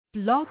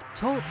Blog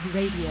Talk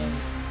Radio.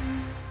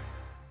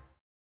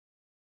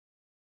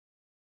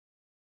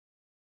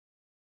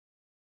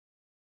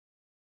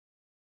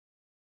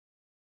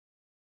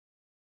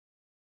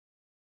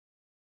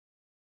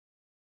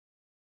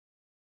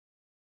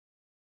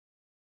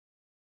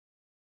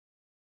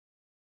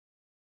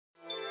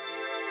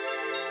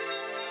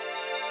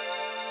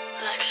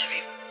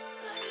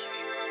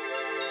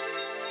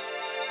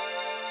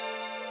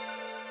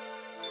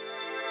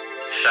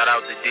 Shout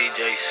out to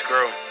DJ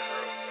Screw.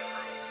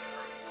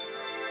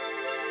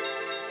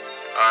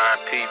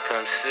 R.I.P.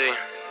 Pimp C.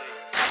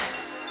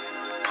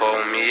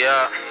 Pull me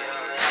up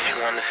if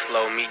you wanna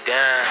slow me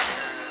down.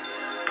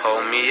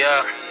 Pull me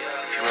up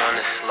if you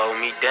wanna slow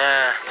me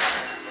down.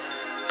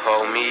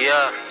 Pull me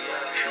up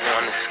if you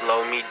wanna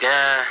slow me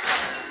down.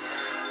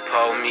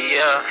 Pull me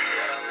up.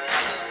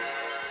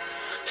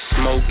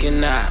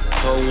 Smoking out,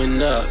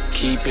 pulling up,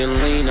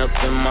 keeping lean up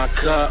in my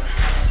cup.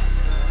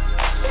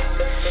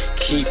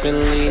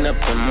 Keeping lean up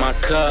in my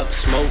cup,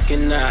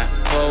 smoking out,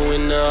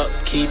 pulling up,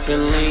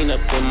 keeping lean up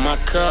in my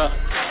cup.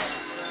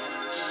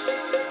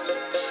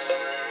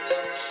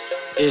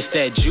 It's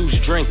that juice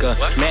drinker,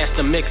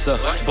 master mixer,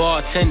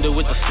 bartender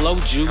with the slow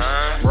juice,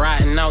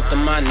 riding out to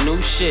my new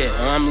shit.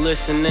 I'm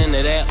listening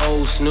to that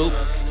old Snoop.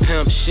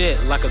 Pimp shit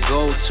like a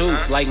gold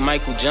tooth, like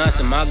Michael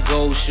Johnson. My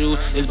gold shoe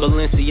is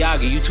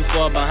Balenciaga. You too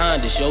far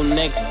behind us. Your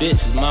next bitch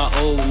is my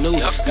old new.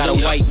 Got a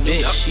white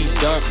bitch, she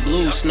dump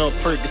blue. Snort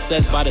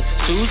Percocets by the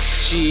tooth.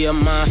 She a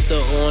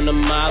monster on the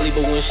molly,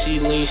 but when she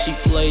lean, she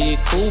play it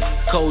cool.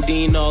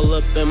 Codeine all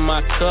up in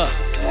my cup.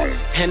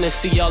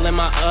 Hennessy all in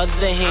my other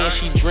hand.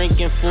 She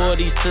drinking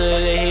 40s to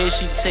the head.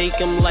 She take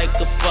him like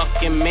a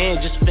fucking man.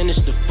 Just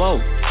finished the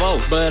four.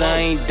 But I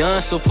ain't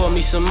done, so pour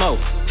me some more.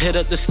 Hit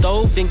up the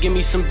stove, then give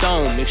me some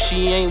dome. If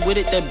she ain't with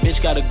it, that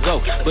bitch gotta go.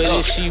 But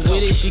if she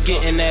with it, she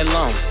getting that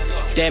loan.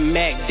 That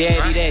Mac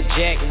Daddy, that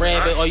Jack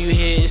Rabbit, all you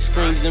hear is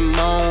screams and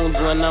moans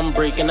when I'm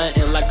breaking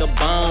nothing like a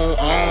bone.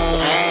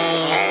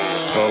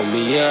 Pull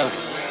me up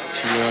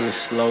if you wanna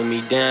slow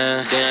me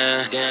down.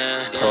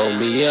 Pull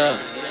me up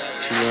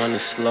if you wanna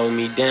slow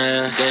me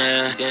down.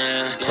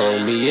 Pull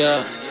me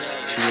up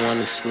if you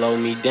wanna slow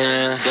me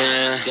down.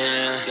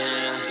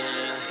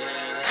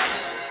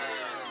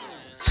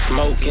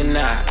 Smoking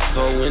out,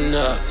 pulling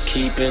up,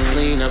 keeping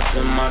lean up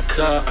in my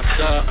cup.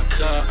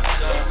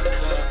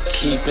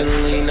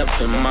 Keeping lean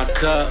up in my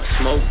cup.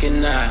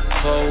 Smoking out,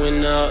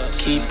 pulling up,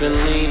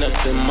 keeping lean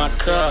up in my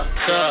cup.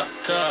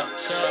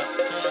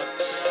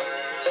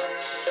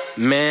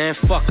 Man,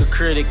 fuck a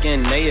critic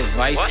and they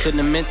advice. Couldn't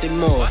have meant it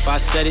more if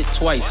I said it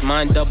twice.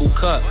 Mine double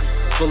cup,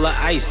 full of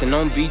ice. And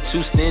don't be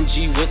too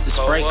stingy with the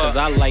Sprite, cause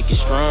I like it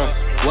strong.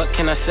 What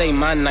can I say,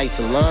 my nights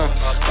are long.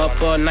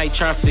 Up all night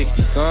trying 50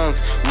 songs.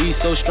 We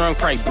so strong,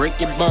 probably break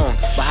your bone.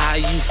 But how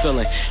you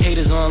feeling?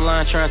 Haters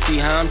online trying to see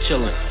how I'm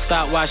chilling.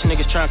 Stop watching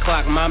niggas trying to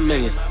clock my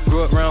millions.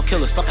 Grew up around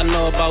killers, fuck I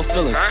know about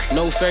feelings.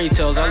 No fairy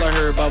tales, all I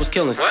heard about was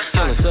killings.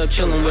 Sub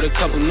chilling with a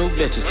couple new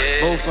bitches.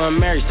 Both of them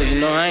married, so you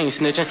know I ain't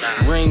snitching.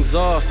 Rings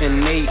off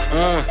and they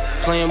on.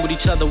 Playing with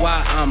each other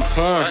while I'm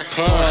pouring.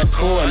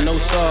 Hardcore, no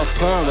soft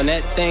porn. When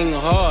that thing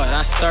hard,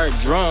 I start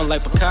drawing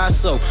like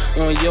Picasso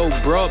on your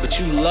bro. But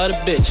you love the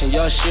bitch and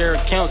y'all share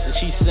accounts. And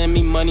she send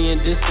me money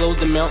and disclose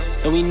the amount.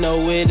 And we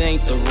know it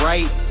ain't the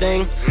right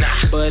thing.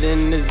 But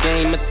in this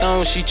game of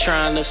Thrones, she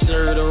trying to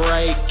serve the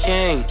right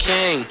king.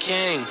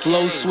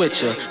 Flow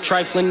switcher,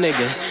 trifling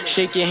nigga.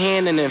 Shake your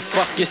hand and then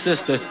fuck your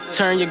sister.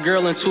 Turn your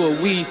girl into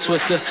a weed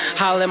twister.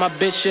 Holla at my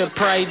bitch, she'll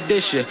probably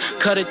dish ya.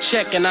 Cut a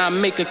check and I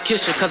make a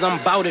kiss ya. Cause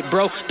I'm bout it,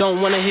 bro.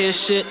 Don't wanna hear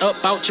shit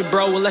about you,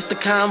 bro. Well, let's the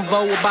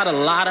convo about a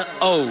lot of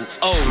O's.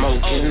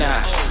 Smoking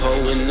out,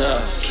 pulling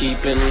up,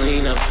 keeping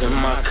lean up in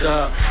my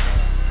cup.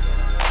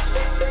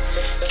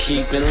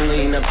 Keeping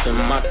lean up in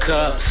my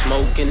cup.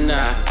 Smoking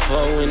out,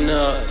 pulling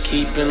up,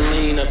 keeping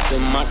lean up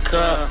in my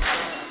cup.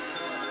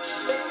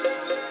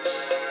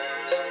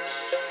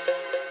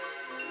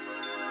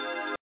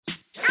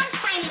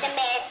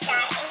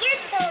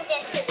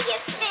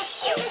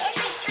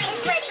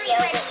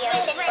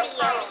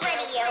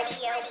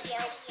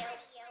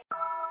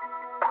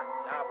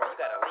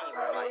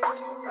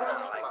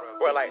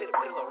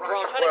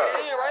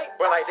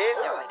 Like this?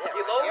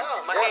 You low?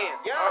 My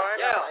hand.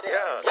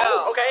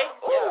 Yeah. Okay.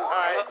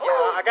 Alright.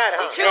 I got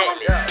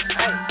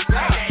it.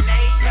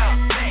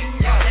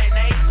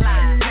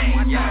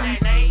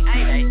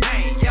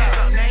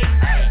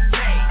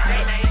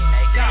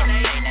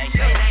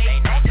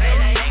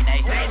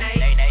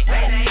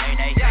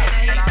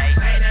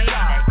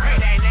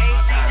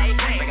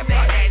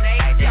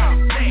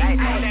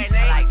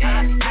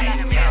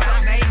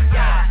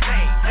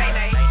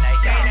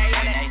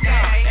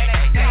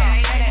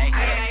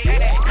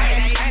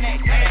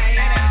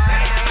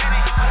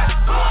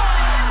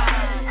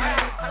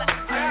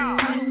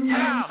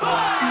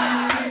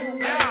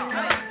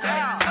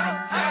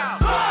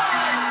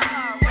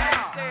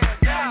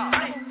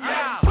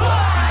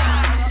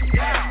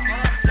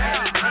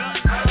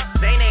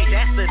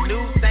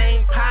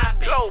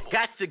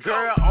 your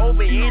girl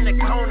over in the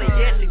corner,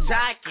 yes,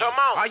 exactly. Come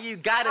on. All you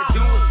gotta do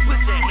is put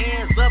your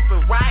hands up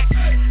and rock.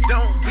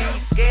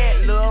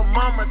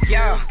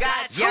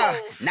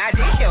 Now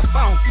this shit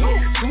funky.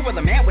 Super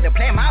the man with the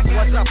plan, my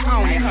boys up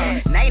on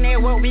it,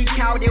 Name what we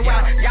called it,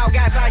 while y'all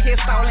guys out here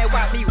stalling,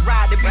 watch me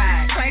ride the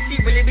beat. Think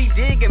she really be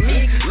digging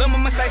me. Lil'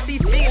 mama say she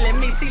feeling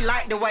me. She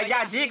like the way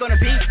y'all dig on the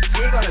beat,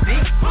 dig on the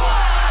beat.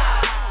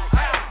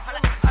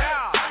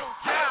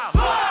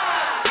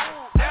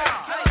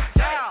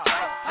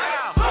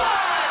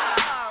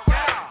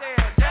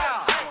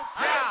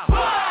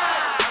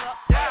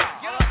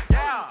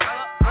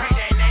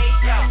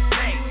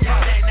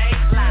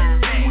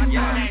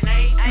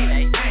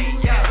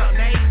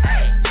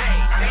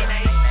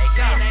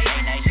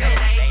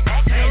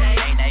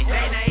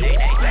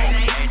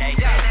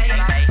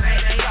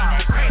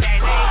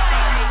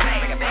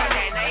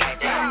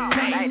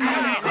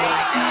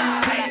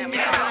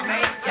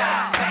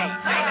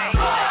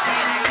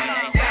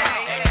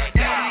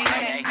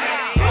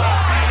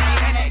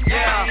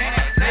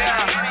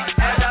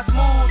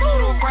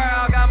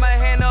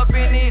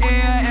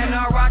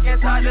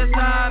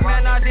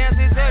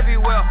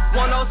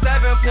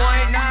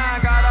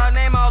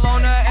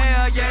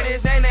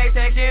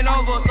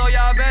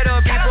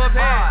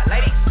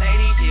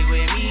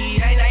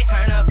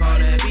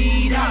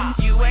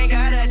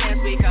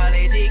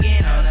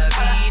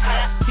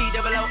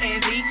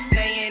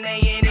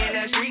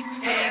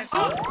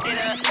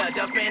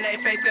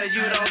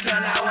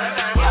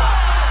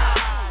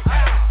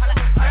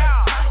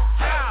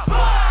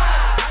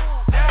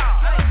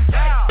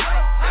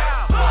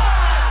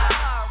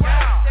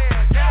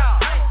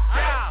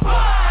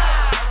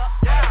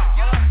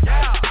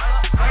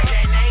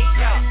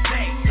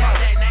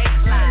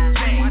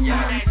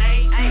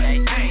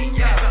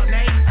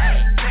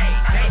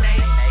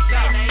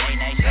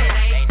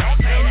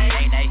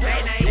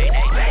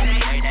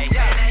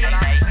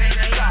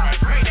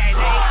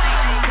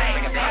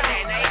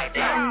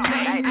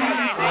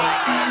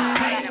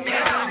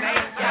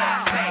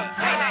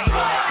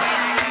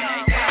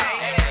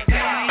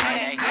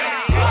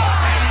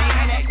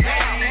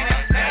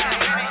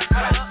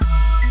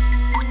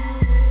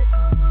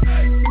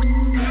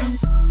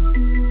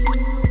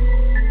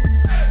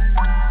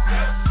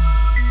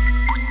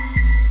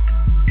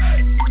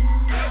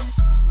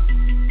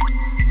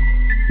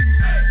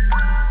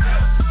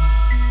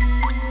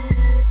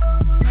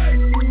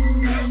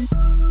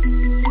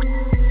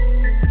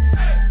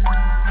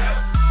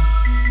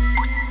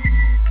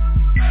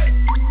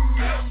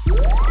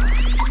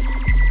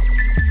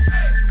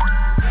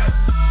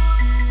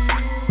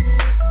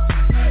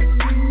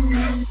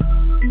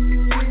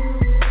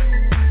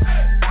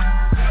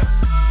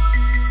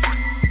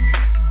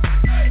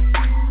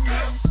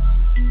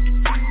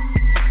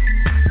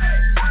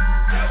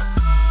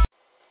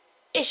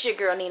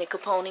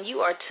 Capone,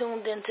 you are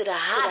tuned into the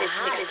hottest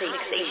mixtape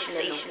station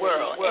in the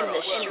world, in the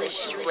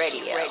street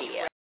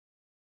radio.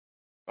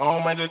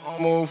 Oh man, just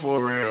move for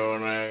real,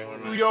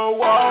 man. Do your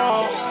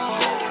wall,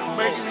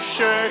 make you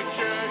shake.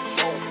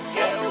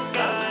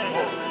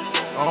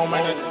 Oh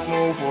man, just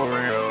move for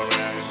real,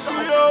 man.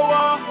 Do your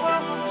wall,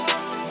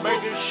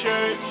 make it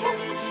shake.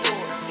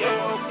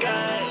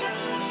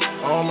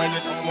 Oh man,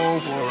 just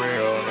move for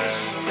real, man.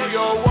 Do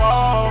your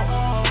wall,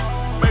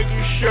 make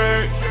you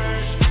shake.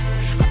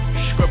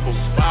 Scribble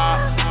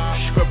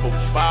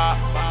spot.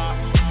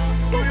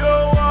 Do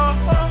your walk,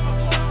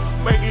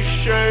 make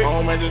it shake.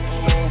 Oh man, just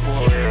move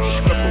for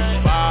real. Scribble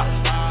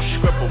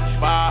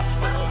spot.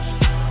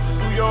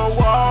 Do your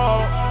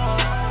walk,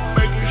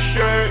 make it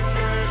shake.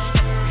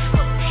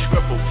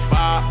 Scribble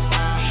spot.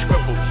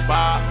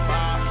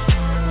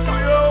 Do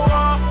your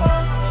walk,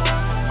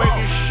 make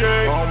it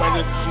shake. Oh man,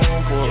 just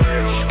move for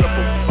real.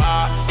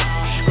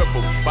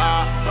 Scribble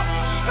spot.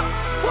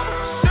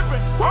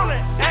 Sippin' on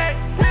that egg,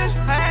 this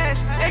hash,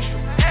 extra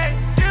egg,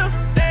 deal,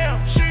 damn,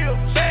 chill,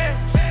 bad.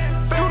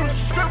 Do the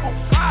scribble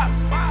pop.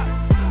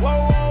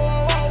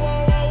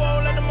 Whoa,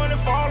 let the money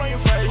fall on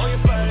your face.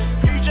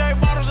 PJ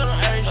bottles in the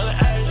Ace.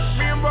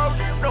 Me and bro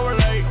don't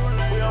relate.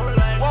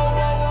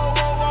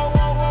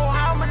 Whoa,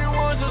 how many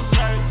ones is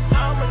it?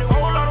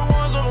 Whole lot of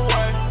ones on the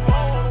way.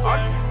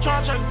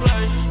 Tryna check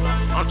place.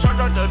 I'm turned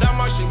up to that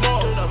much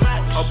more.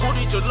 A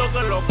booty just look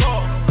a little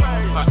go.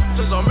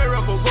 Just a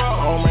miracle grow.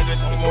 Oh man, this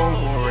is move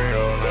for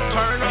real.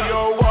 Turn up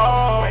your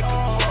wall,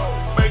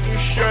 make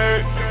it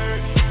shake.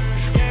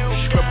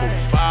 Scribble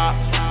spot.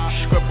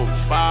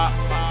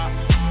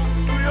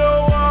 Do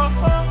your walk,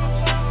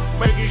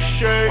 make it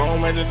shake. Oh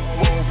man, this is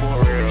move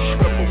for real.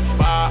 Scribble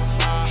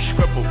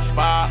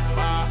spot.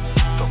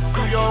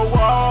 Do your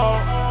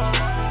wall,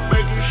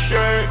 make it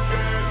shake.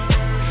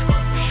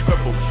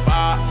 Scribble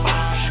spot.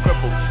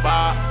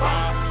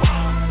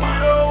 Do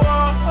your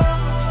walk,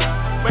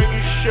 make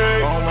it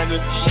shake. Oh man,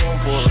 this is move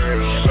for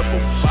real.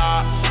 Scribble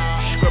spot.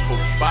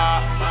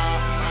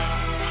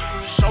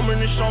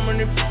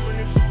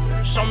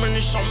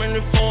 So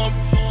many forms.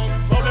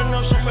 Rolling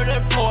up some of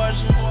that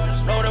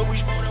poison. Know that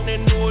we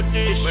in new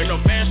edition. Make no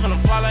bands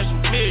gonna fly like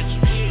some pigeons.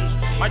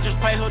 Might just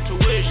pay her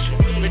tuition.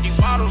 50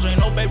 bottles ain't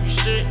no baby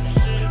shit.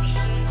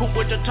 Coop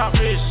with the top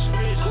list.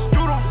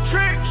 Do them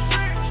tricks.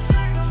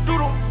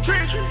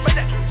 Make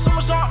that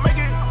somersault, make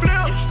it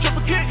flip.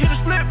 Triple kick, hit a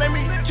split, make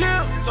me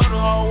chill. Throw the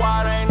whole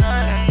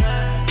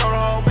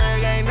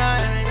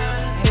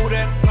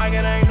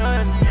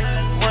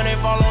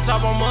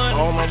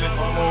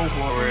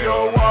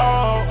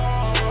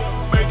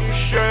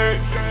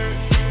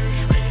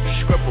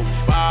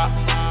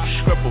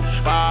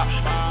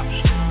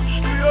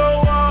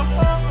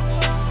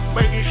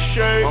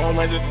gon'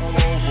 make this move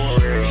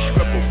for real.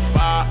 Scribble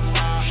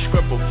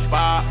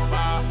bop,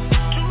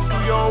 do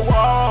your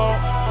wall,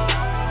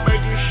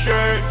 make it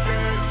shake.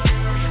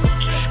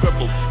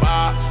 Scribble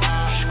bop,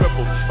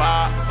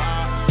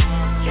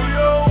 do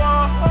your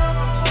wall,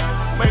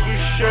 make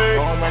it shake.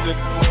 Gon' make this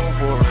move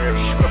for real.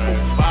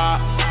 Scribble bop,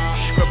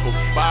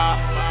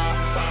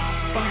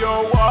 do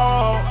your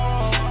wall,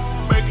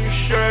 make it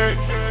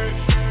shake.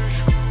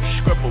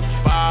 Scribble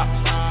bop,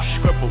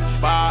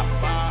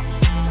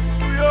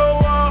 do your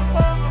wall,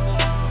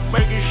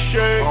 make it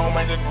shake. Gon'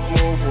 make this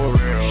move for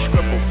real.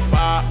 Scribble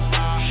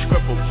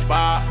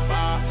bop,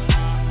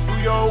 do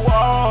your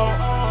wall,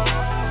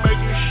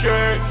 make it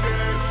shake.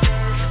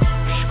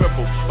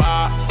 Scribble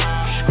bop,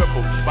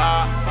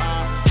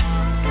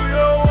 do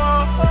your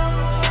wall,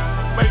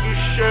 make it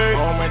shake.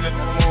 Gon' make this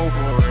move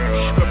for real.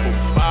 Scribble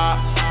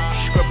bop.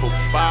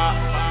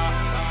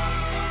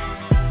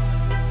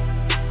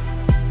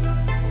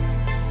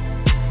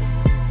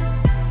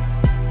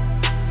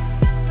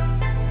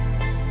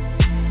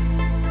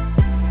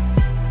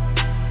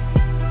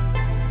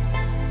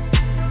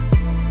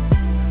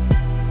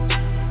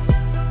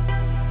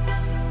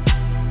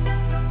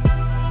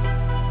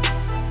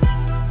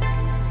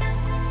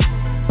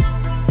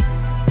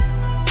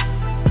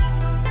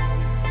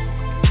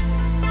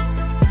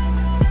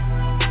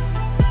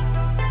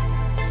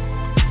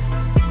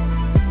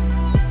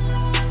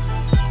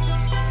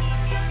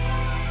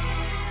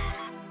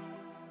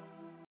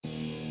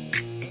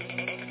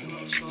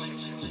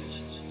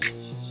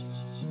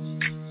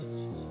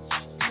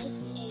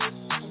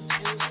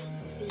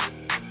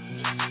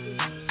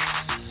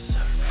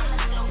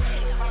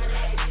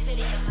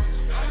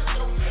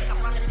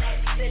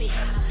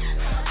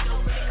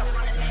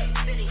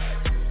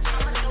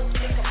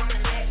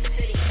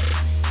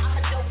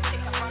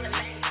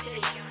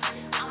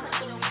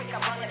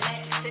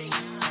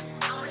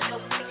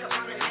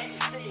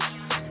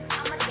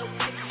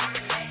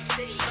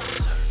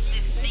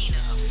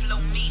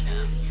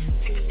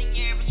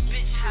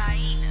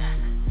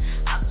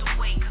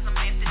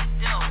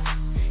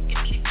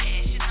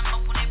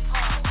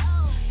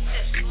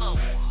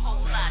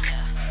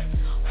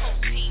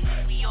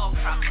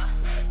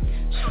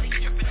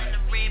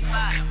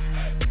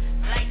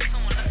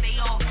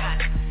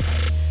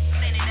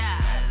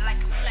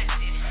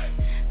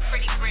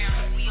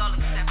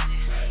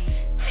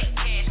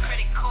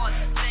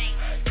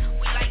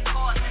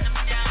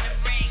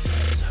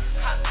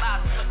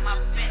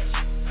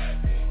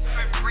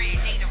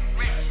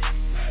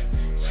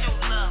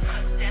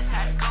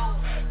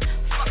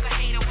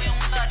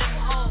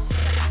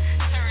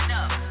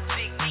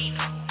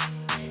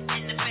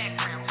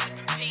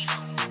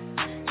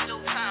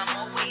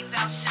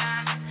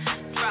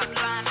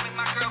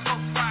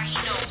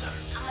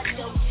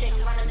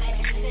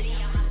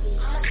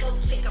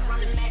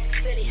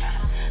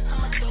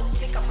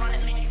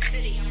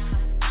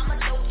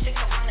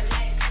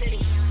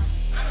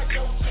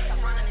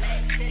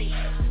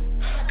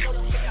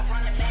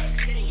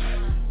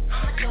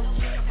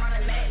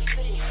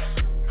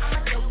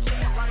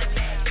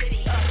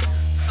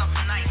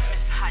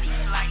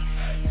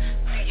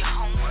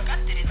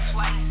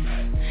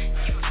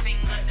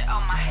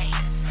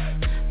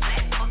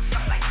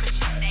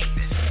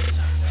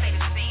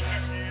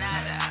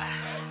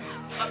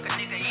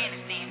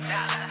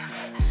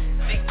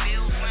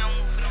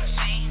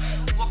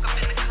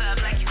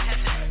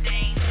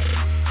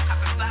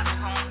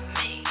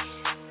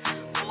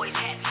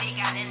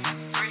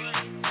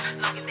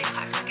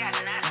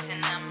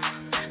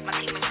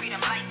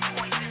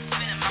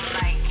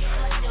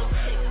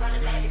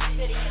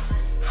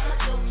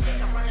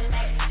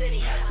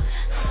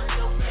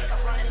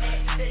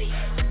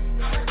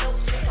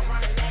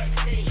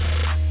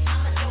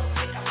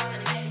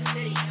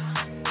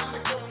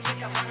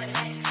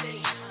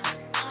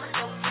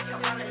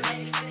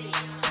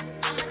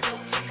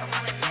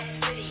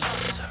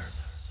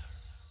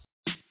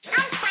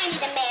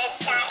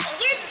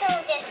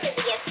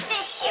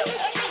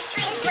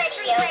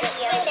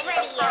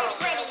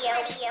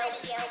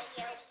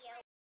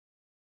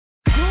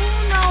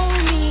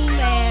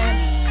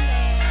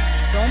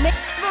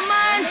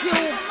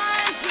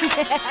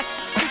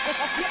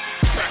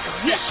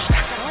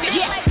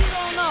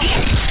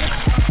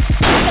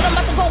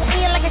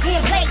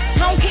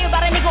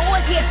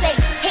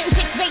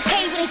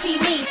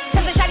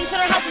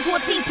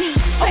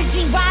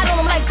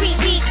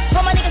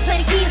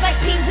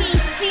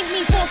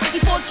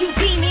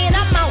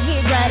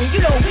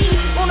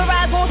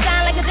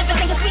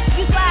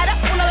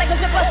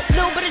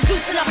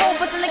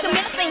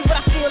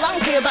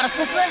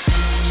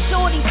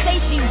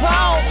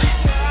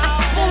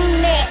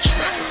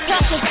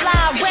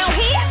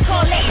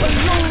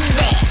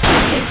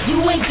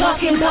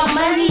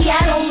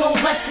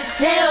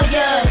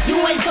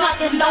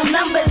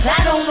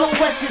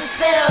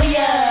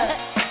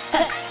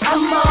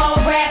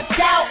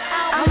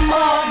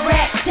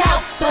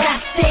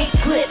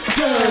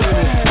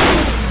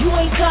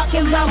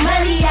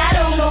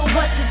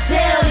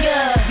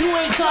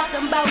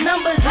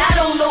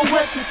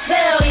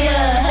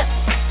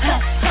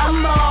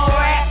 I'm all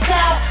wrapped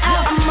out,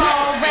 I'm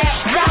all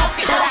wrapped out,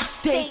 but I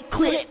stay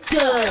clipped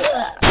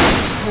up.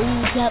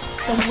 Hold up,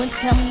 someone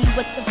tell me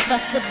what the fuss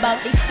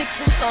about. They fix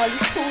with all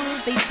these tools,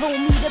 they told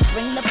me to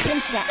bring the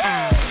pincher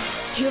out.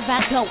 Here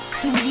I go,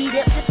 suited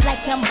up just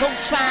like I'm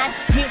Voltron.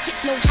 Real chicks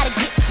know how to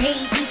get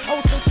paid, these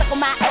hoes still stuck on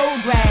my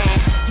old grind.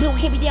 Little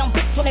heavy down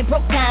bitch when they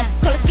broke time.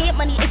 Call it scared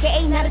money,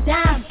 aka not a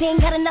dime. They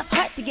ain't got enough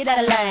heart to get out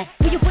of line.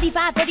 Where your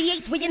 45,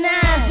 38s, where your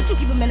 9s? But you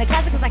keep them in the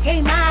closet cause I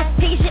gave mine.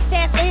 Take your shit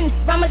fast in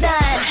Ramadan.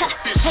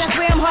 And I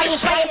swear I'm hard and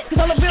quiet, cause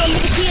I'm a real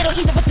nigga kid or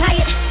either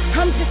retired.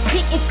 I'm just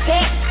spitting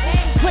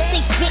facts, what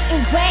they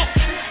spitting whack.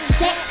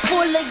 Stack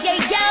full of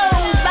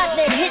yayos, about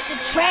to hit the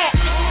track.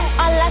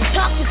 All I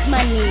talk is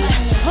money,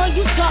 all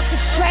you talk is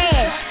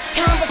trash.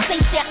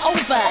 Conversation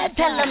over,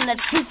 tell them the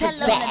truth is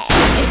bad.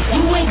 If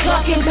you ain't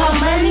talking about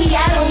money,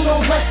 I don't know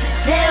what to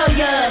tell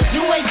ya.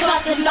 You ain't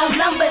talking about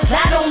numbers,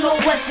 I don't know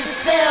what to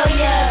tell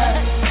ya.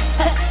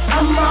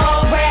 I'm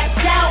all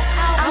wrapped out,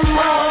 I'm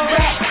all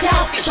wrapped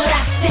out, but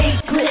I stay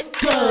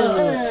clipped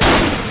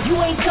up.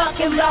 You ain't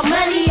talking about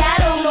money, I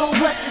don't know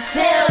what to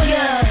tell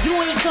ya. You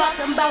ain't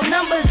talking about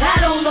numbers, I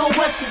don't know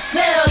what to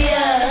tell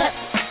ya.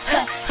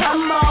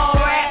 I'm all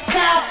wrapped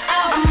out,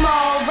 I'm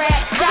all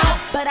wrapped out,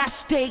 but I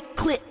stay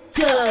clipped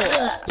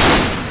up.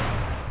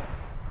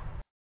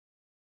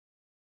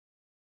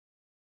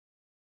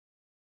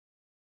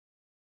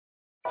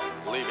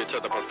 Leave it to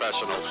the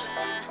professionals.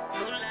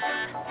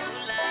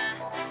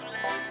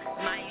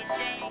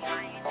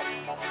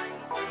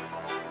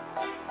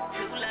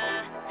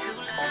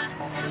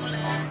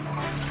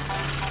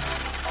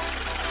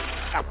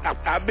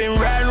 I've been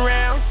riding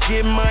around,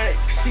 get money,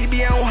 she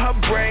be on her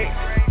break.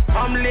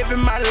 I'm living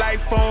my life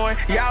on,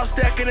 y'all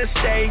stuck in the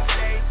States.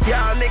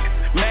 Y'all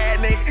niggas, mad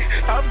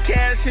niggas, I'm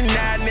cashing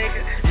out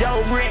niggas.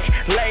 Yo, rent,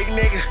 late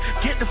niggas,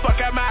 get the fuck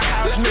out my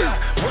house,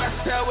 nigga.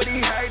 What's up with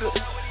these haters?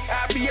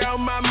 I be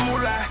on my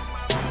moolah,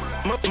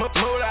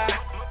 moolah.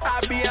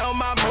 I be on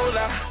my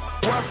moolah.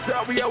 What's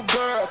up with your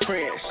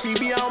girlfriend? She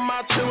be on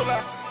my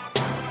tula.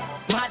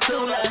 My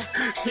tula,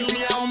 she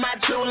be on my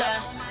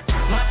tula.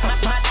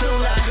 My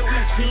tula,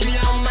 she be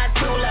on my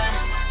tula.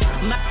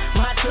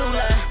 My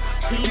tula,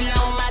 she be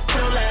on my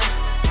tula.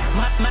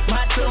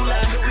 My tula,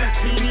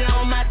 she be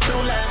on my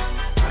tula.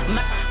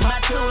 My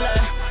tula,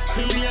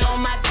 she be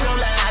on my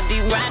tula. I be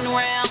riding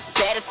around,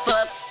 bad as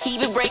fuck,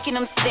 keep it breaking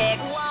them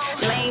stacks.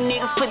 Lame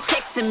niggas put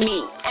texting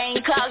me, I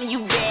ain't calling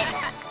you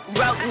back.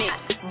 Broke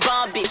niggas,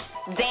 bomb bitch,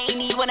 they ain't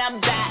need when I'm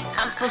back.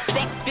 I'm so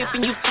sex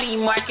flipping you flea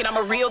market, I'm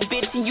a real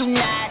bitch and you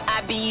not.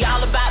 I be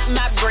all about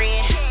my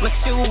bread, my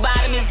shoe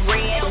bottom is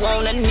red.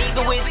 Want a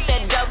nigga with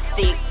that dope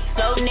stick,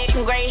 slow neck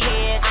and gray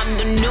head. I'm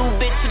the new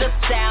bitch of the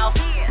south,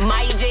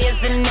 Maya J is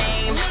the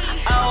name.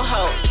 Oh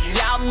ho,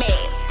 y'all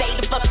mad, stay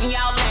the fuck in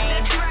y'all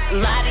lane. A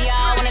lot of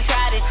y'all wanna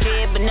try this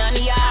shit, but none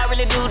of y'all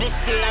really do this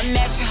shit. I'm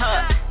matching her,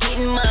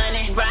 getting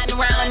money, riding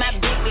around in my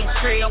big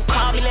tree. Don't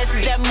call me less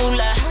than that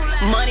moolah,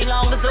 money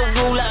long as a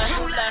ruler.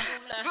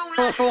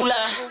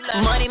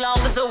 Money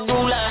long as a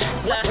ruler.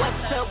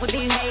 What's up with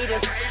these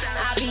haters?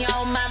 I be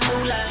on my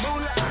moolah,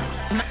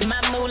 my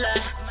moolah.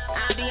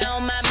 I be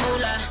on my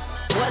moolah.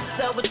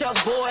 What's up with your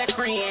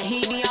boyfriend?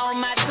 He be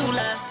on my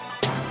tula,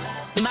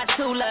 my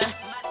tula.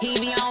 He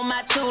be on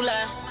my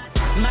tula.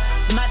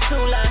 My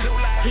tula,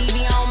 he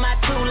be on my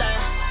tula.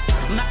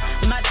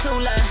 My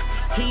tula,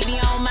 he be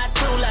on my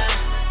tula.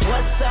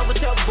 What's up with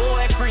your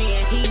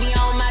boyfriend? He be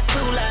on my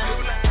tula.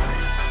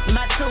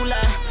 My tula,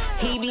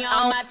 he be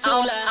on my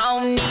tula. I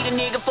don't need a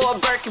nigga for a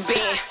Birkin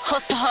bag.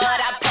 Hustle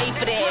hard, I pay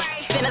for that.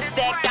 Spin a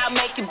stack, I'll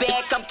make it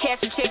back. I'm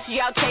cashing checks,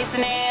 y'all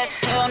chasing ass.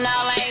 Hell no,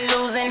 I ain't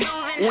losing.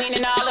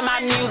 Winning all of my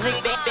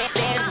music.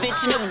 Baddest bitch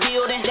in the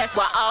building. That's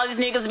why all these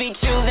niggas be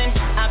choosing.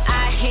 I'm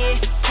out here,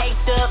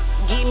 caked up.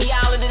 Give me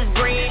all of this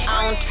bread.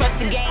 I don't trust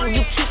the game,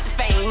 you keep the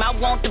fame. I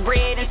want the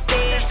bread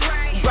instead.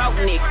 Broke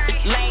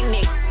niggas, lame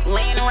niggas,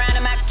 laying around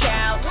in my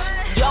couch.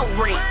 Yo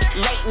rent,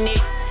 late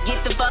niggas,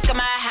 get the fuck out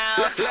my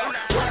house.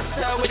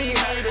 What's up with these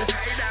haters?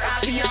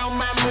 I be on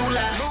my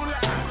moolah,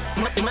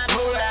 my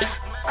moolah.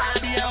 I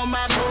be on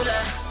my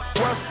moolah.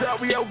 What's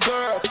up with your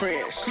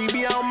girlfriend? She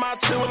be on my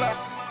tula.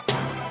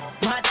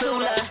 My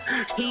tula,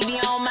 he be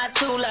on my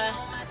tula.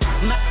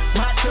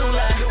 My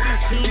tula,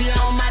 he be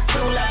on my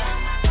tula.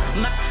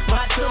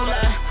 My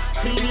tula,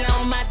 he be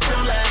on my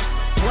tula.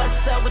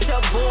 What's up with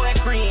your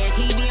boyfriend?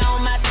 He be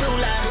on my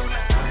tula.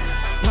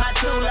 My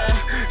tula,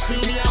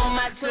 he be on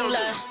my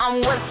tula.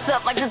 I'm what's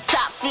up like the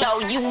top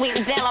flow. You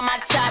went down on my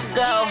top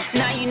go.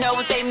 Now you know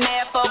what they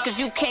mad for, cause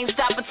you can't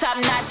stop a top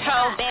notch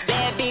hoe.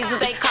 Bad bees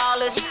what they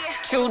call us.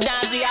 True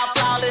dimes, we all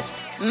flawless.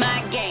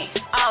 My game,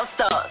 all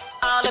stars.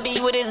 All of me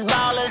with his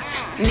ballers.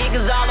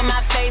 Niggas all in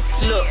my face.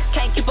 Look,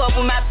 can't keep up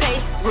with my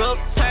pace. Rook,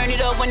 turn it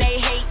up when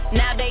they hate.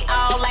 Now they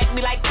all like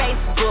me like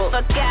Facebook.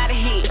 Fuck out of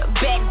here,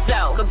 back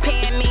door.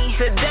 Comparing me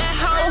to that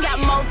hoe.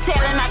 Got more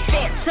talent, I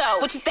fat toe.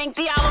 What you think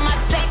they all on my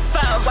sex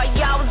for? While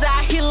y'all was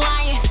out here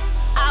lying,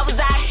 I was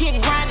out here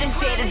grinding.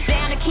 Said it's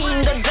down the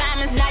king of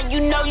diamonds. Now you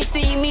know you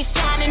see me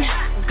shining.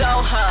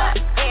 Go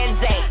hard, every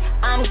day,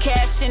 I'm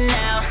cashing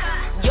out.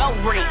 Yo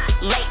rent,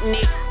 late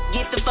nigga,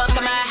 Get the fuck in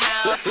my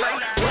house.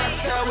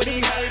 What's up with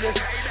these haters?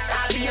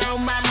 I be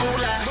on my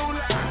moolah.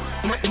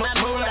 My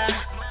moolah.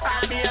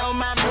 I be on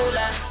my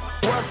moolah.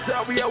 What's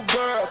up with your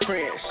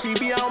girlfriend? She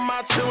be on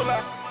my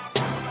tula.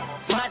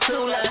 My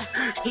tula.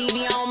 He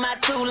be on my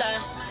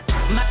tula.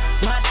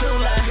 My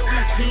tula.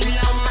 He be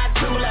on my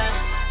tula.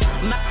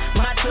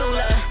 My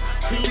tula.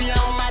 He be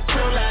on my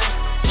tula.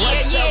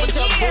 What's up with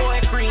your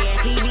boyfriend?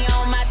 He be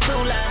on my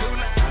tula.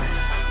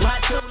 My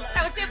tula.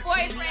 That was your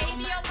boyfriend. He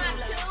be on my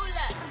tula.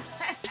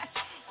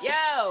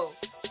 Yo,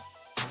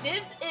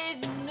 this is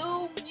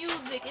new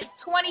music. It's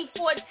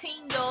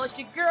 2014, y'all. It's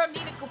your girl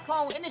Nina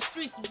Capone in the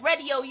streets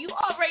radio. You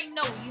already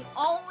know. You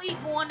only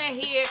want to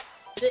hear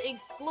the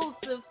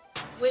exclusive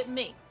with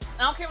me.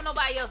 I don't care what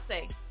nobody else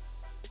say.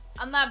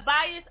 I'm not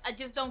biased. I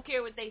just don't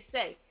care what they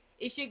say.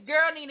 It's your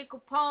girl Nina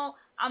Capone.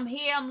 I'm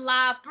here. I'm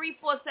live.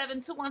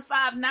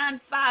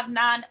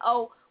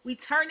 347-215-9590. We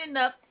turning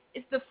up.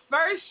 It's the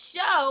first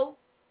show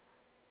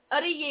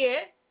of the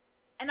year,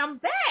 and I'm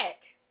back.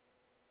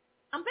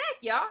 I'm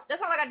back, y'all.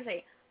 That's all I got to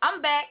say.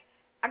 I'm back.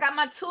 I got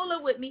my Tula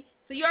with me,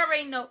 so you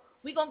already know.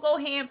 We're going to go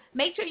ham.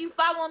 Make sure you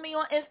follow me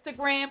on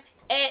Instagram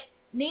at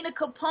Nina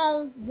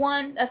Capone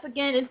 1. That's,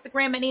 again,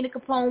 Instagram at Nina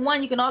Capone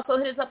 1. You can also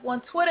hit us up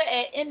on Twitter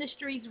at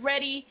Industries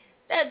Ready.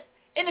 That's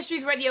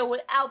Industries Radio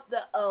without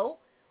the O.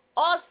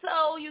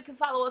 Also, you can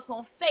follow us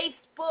on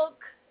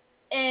Facebook,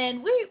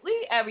 and we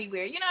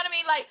everywhere. You know what I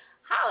mean? Like,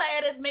 holla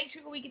at us. Make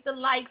sure we get the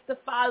likes, the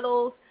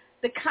follows,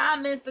 the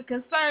comments, the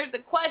concerns, the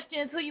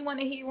questions, who you want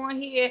to hear on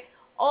here,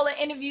 all the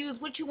interviews,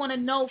 what you want to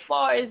know as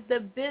far as the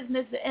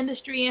business, the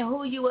industry, and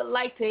who you would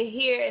like to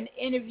hear an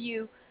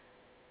interview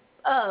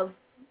of.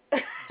 All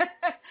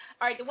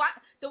right, the wine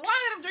that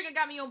I'm drinking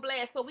got me on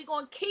blast, so we're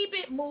going to keep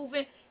it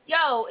moving.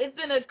 Yo, it's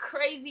been a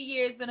crazy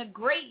year. It's been a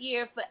great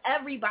year for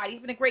everybody.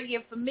 It's been a great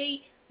year for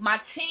me, my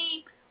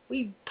team.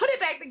 We put it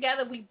back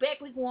together. We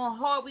back. We going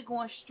hard. We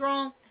going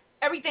strong.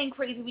 Everything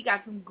crazy. We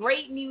got some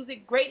great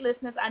music, great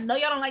listeners. I know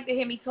y'all don't like to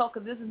hear me talk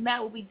because this is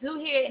not what we do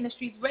here in the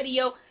Streets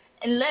Radio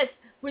unless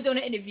we're doing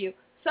an interview.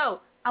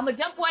 So I'm going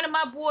to jump on to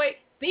my boy,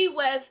 B.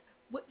 West,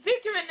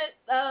 featuring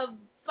the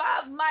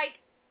 5 Mike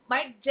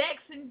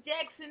Jackson,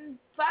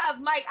 5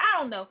 Mike. I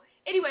don't know.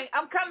 Anyway,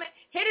 I'm coming.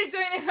 Hit it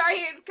during this right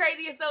here. It's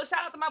crazy. So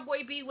shout out to my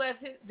boy B.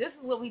 West. This is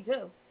what we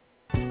do.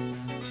 You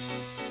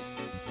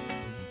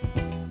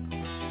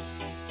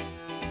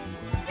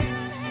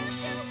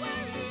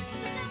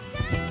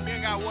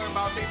ain't got to worry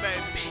about me,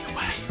 baby.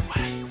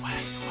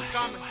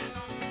 Coming.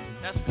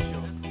 That's for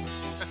sure.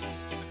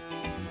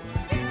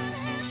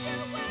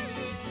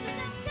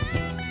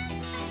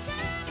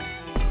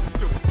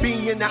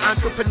 Being an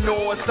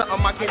entrepreneur,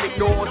 something I can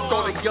ignore.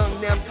 Started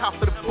young, now I'm top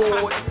of the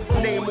board.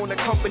 Name on the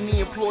company,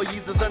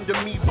 employees is under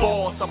me,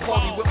 boss. I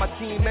party with my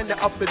team and the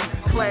uppity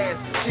class.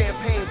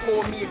 Champagne,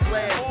 pour me a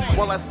glass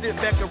while I sit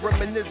back and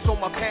reminisce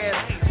on my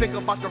past. Think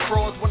about the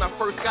frauds when I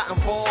first got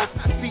involved.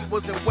 Feet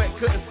wasn't wet,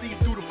 couldn't see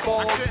through the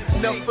fog.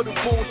 Enough for the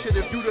bullshit,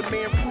 if you the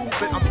man, prove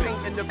it. I'm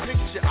painting the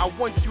picture, I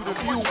want you to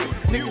view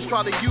it. Niggas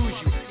try to use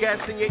you,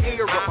 gas in your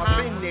ear up.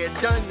 I've been there,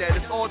 done that,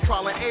 it's all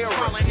trial and error.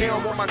 Now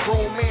I'm on my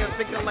grown man,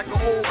 thinking like an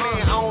old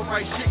man. I don't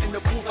write shit in the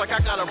booth like I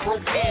got a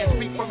broke hand.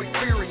 Speak from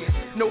experience,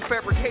 no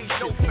fabrication.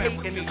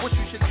 Hating is what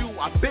you should do.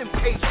 I've been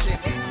patient.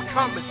 I'm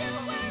coming.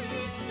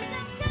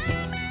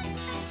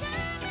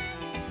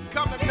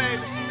 Coming,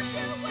 baby.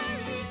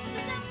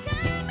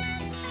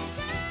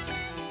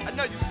 I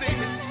know you see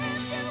me.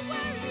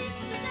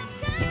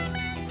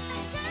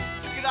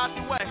 Get out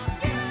the way.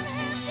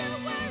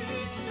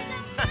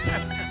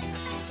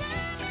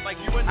 Like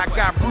you in the I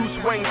got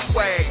Bruce Wayne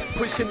swag,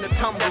 pushing the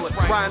tumbler,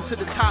 riding to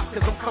the top cause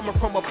I'm coming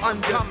from up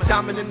under.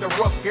 Diamond in the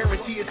rough,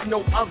 guarantee it's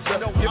no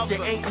other. If you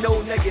ain't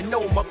no nigga,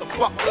 no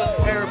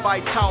motherfucker.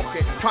 Everybody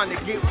talking, trying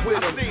to get with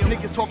them.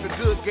 Niggas talking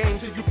good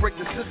game till you break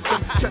the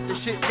system. Shut the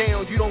shit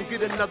down, you don't get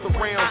another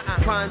round.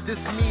 Try and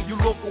diss me, you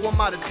local, I'm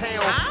out of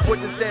town.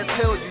 What does that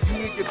tell you? You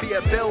need to be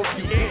at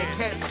Bellevue.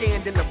 Cat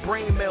scanned and the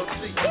brain melt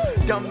to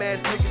you. Dumbass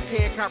niggas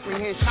can't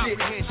comprehend shit.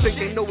 Think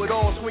they know it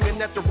all,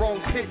 swinging at the wrong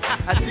pitch.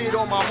 I did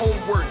all my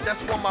homework, that's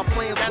why my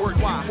plans work.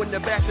 You in the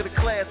back of the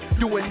class,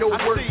 doing no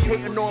work,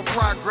 hating on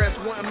progress,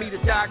 wanting me to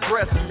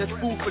digress. That's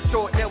food for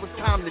thought, now it's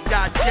time to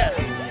digest.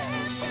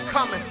 I'm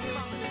coming.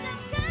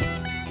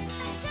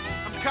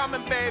 I'm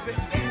coming, baby.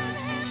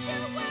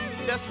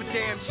 That's for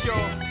damn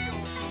sure.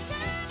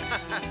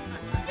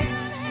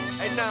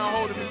 Ain't nothing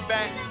holding me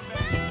back.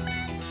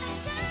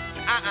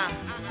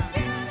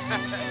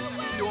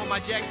 Doing my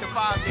Jackson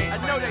 5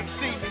 dance. I know they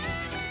see me.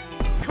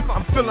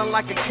 I'm feeling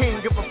like a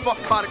king, give a fuck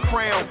by the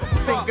crown.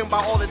 Thinking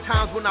about all the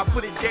times when I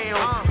put it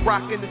down.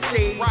 Rocking the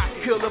stage,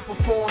 killer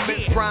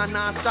performance, grind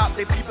non-stop,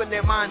 they peeping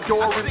at my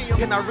endurance.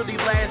 Can I really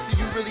last? Do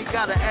you really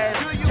gotta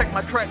ask? Check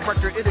my track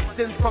record, it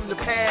extends from the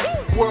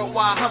past.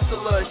 Worldwide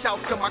hustler,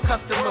 shouts to my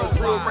customers.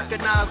 Real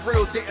recognize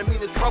real, didn't mean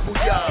to trouble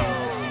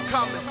y'all.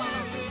 Coming.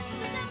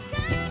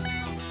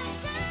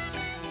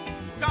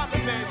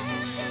 Coming, baby.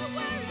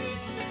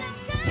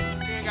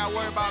 You ain't gotta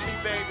worry about me,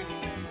 baby.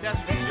 That's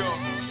for sure.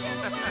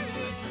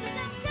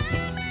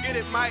 Get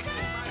it, Mike.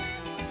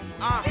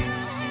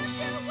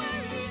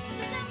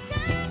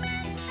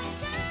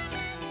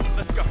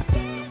 go.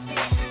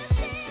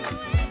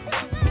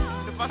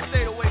 If I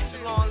stayed away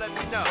too long, let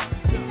me know.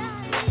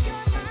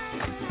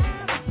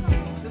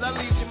 Did I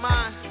leave your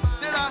mind?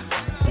 Did I?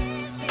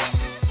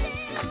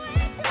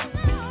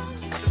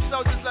 If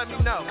so, just let me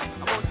know.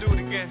 I won't do it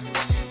again.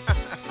 I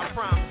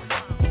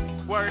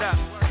promise. Word up.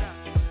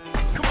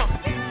 Come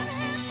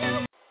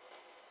on.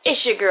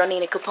 It's your girl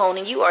Nina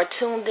Capone. You are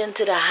tuned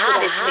into the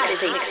hottest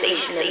mixtape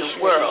station in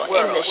the world,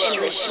 in the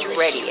Street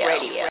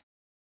Radio.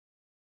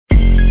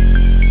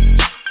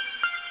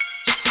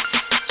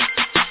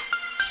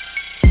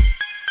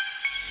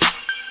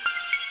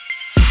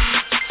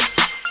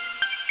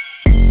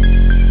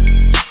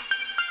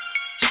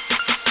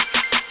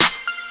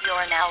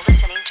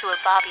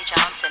 Bobby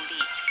Johnson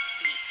beat.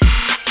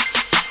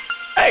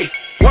 Hey,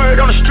 word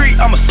on the street,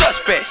 I'm a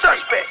suspect.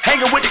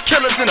 Hanging with the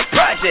killers in the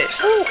projects.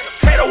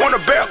 Tato on the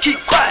barrel, keep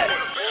quiet.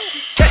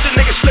 Catch a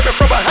nigga slipping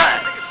from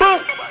behind.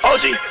 Boom.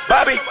 OG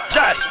Bobby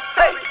Johnson.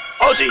 Hey,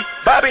 OG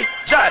Bobby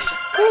Johnson.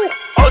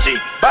 OG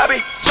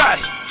Bobby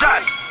Johnson.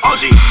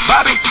 OG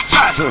Bobby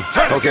Johnson.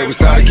 Okay, we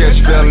started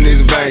catching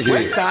felonies and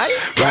bankheads.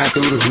 Riding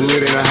through the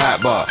hood in a hot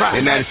bar.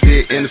 In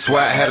 96 in the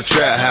SWAT, had a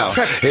trap house.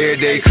 Every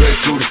day cut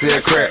through to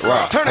sell crack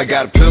rock. I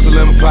got a pistol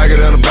in my pocket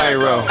on a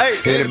bankroll.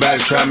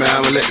 Anybody try me,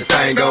 I'ma let the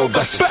thing go.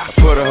 Bust it. I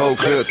put a whole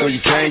clip through,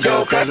 you can't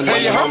go. Cause I know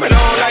your homie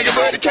don't like it,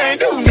 but it can't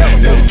do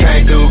nothing. You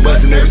can't do,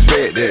 but you never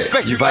respect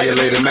that. You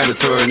violated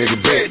mandatory, nigga,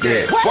 bet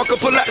that. Walk up,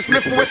 pull out the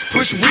Smith and West,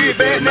 push real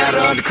bad. Now the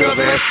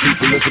undercover ass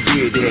people look a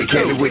bit dead.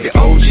 Came with the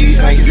OGs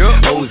hanging,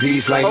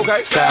 OZs slanging.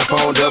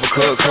 Styrofoam, double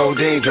cup,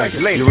 codeine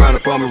drinking. You run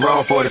up on me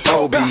wrong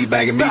 44 B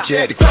banging. Meet you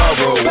at the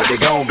crossroad, what they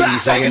gon' be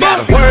singing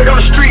out. Word on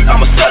the street,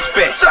 I'm a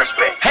suspect.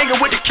 Hanging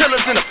with the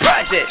killers in the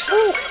projects.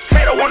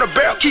 Tato on the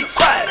barrel, keep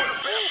quiet.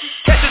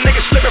 Catch a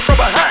nigga slipping from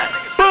behind.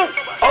 Boom.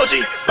 OG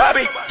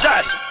Bobby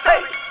Johnson.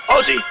 Hey,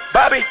 OG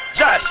Bobby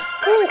Johnson.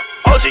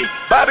 OG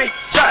Bobby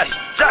Johnson.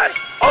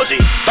 OG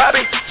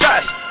Bobby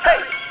Johnson.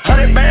 Hey.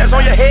 100 bands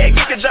on your head,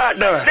 get the job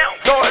done.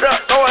 Throw it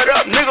up,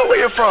 nigga, where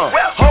you from?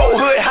 Whole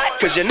hood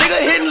hot, cause your nigga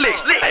hitting licks.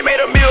 Ain't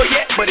made a meal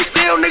yet, but he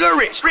still nigga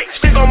rich.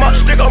 Stick 'em up.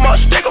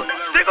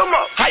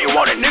 How you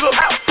want it, nigga?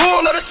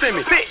 Full of the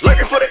semi.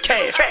 Looking for the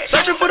cash,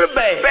 searching for the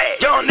bag.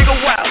 Young nigga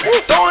wild,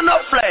 throwing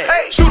up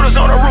flags. Shooters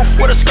on the roof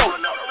with a scope.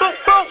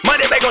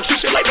 Money, they gon'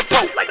 treat you like the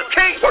Pope.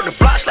 Work the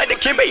blocks like the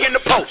Kimbe in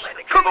the post.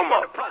 Cook 'em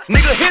up.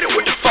 Nigga, hit it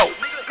with the folk.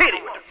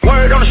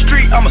 Word on the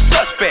street, I'm a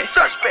suspect.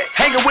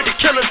 Hanging with the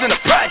killers in the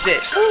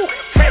projects.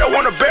 Tato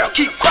on the barrel,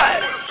 keep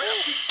quiet.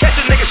 Catch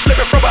a nigga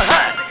slipping from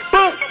behind.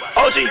 Boom.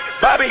 OG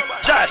Bobby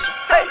Johnson.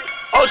 Hey,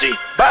 OG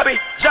Bobby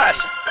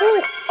Johnson.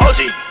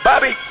 OG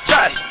Bobby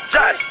Johnson.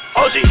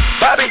 OG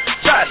Bobby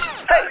Johnson.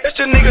 Hey, it's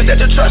the niggas that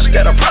you trust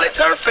that'll probably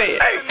turn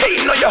fed.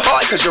 Hating on your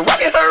heart cause you're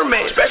rockin'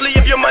 Hermes. Especially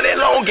if your money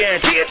long,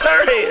 guarantee it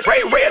turn heads.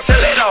 Ray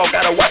tell it all,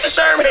 gotta watch the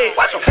sherm head.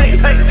 Watch them.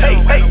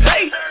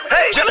 Hey.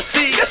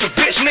 Jealousy, that's a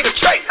bitch nigga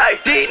trait.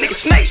 These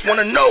niggas snakes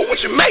wanna know what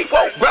you make.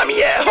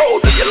 Grimy ass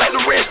hoes, do you like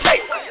the red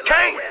tape?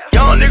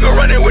 Young nigga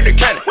running with the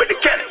cannon.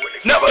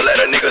 Never let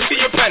a nigga see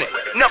you panic.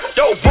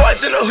 Dope boys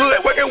in the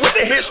hood working with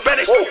the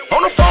Hispanics.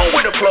 On the phone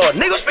with the plug,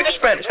 niggas speaking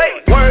Spanish.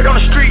 Word on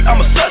the street,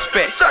 I'm a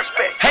suspect.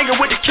 Hanging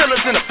with the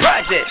killers in the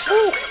projects.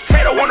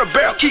 Tato on the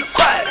barrel, keep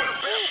quiet.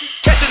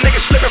 Catch a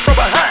nigga slipping from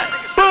behind.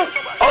 Boom.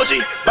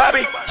 OG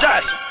Bobby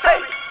Johnson.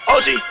 Hey,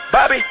 OG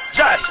Bobby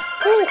Johnson.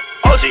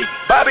 OG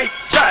Bobby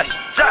Johnson.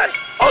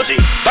 OG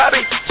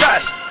Bobby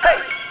Johnson. Hey.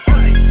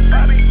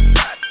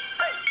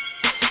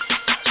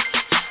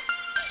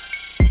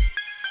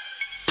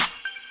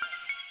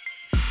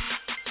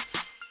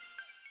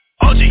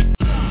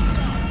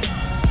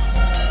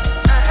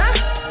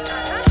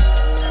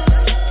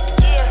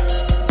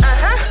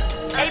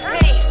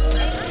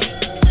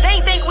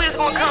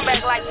 Come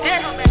back like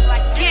this,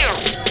 yeah,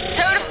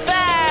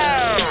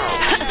 certified.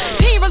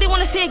 He really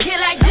wanna see it get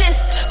like this.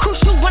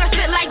 Crucial when I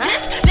sit like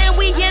this. Then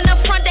we in the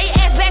front, they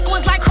ass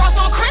backwards like cross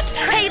on Chris.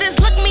 Haters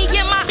look me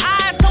in my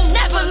eyes, don't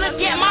never look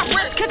at my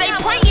wrist. Cause they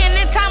praying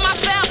in time I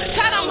fell.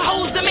 Tell them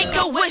hoes to make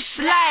a wish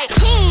like,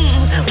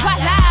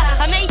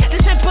 voila. I made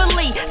this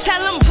simply,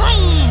 tell them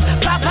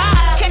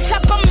bye-bye. Catch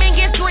up, I'm in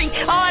gear 3.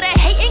 All that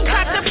hating,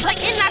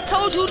 contemplating, I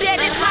told you that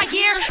it's my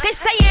year. They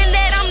saying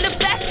that I'm the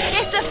best,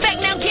 it's the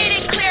fact, now get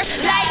it clear.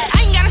 Like,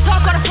 I ain't gotta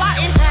talk or the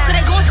plotting. So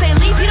they gon' say,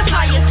 leave me the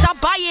fire. Stop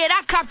by it,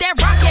 I cop that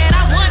rocket.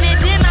 I want it,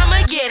 then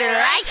I'ma get it,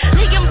 right?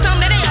 Leak them some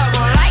that they all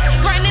gon' like.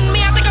 Grinding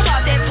me, I think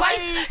about that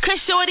twice. Cause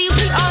shorty,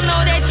 we all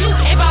know that you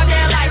ain't about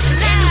that life.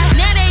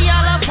 Now they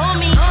all up on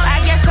me,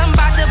 I guess I'm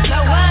about to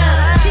blow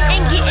up. She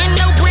ain't getting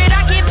no bread,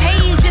 I get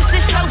paid just to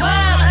show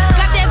up.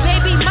 Got that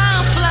baby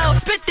mom flow,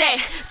 spit that,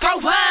 throw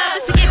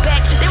up. To get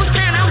back, they was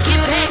saying I don't get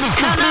back.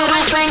 Now no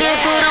one finger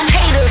for them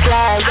haters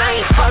like,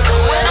 I ain't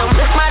fucking with them.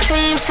 If my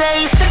team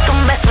say sick,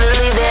 I'm best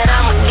believe that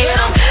I'ma get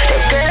them.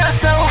 That girl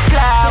so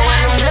fly when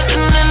I'm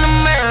looking in the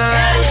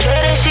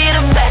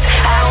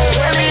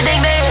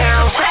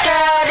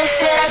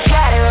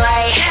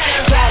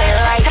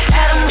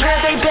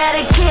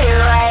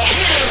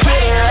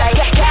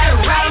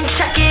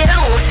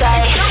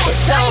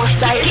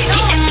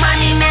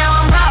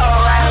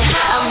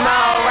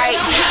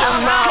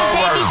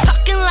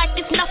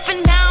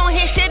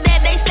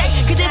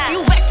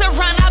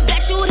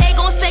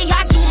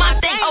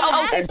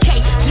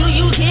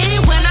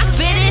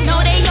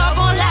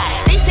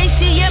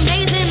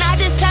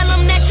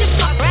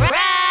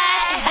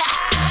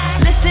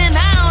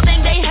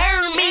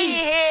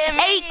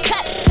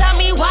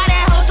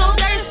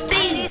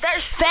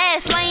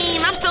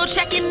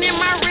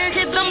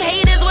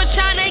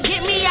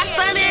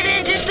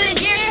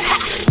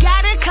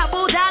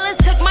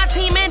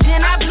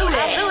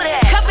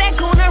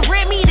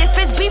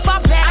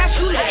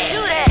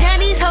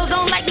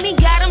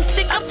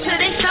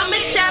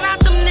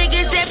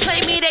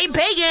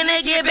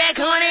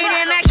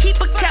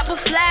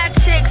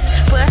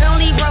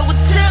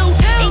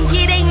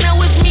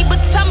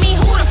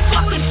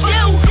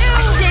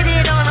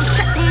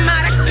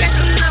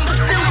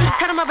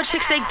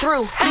chicks they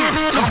through.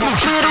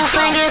 Middle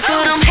finger to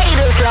them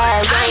haters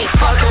like I ain't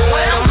fucking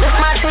with them. If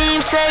my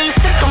team say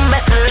sick, I'm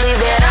best believe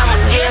that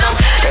I'ma get them.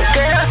 That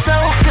girl so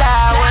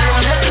fly when I'm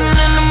looking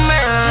in the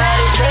mirror.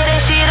 They say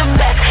that she the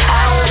best,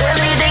 I don't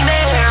really think they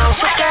hear them.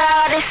 Fuck her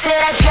all, they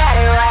said I got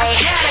it right.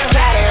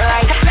 Got it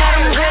right. Tell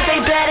them girls they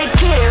better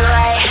get it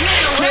right.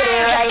 Get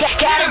it right.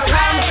 Got a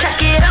problem, chuck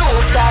it on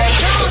sight.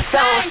 It's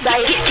on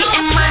sight.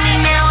 Getting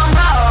money now, I'm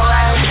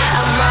alright.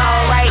 I'm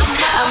alright.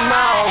 I'm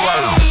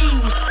alright.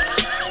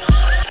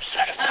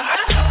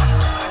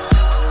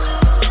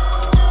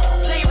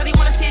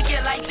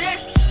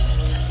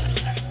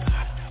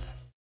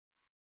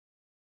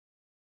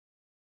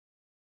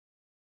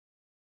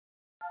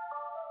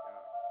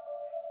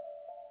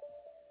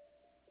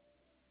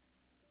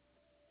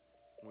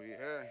 We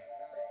here.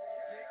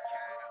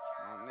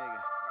 My nigga.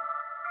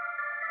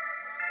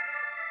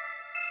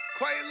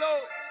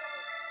 Quaalude.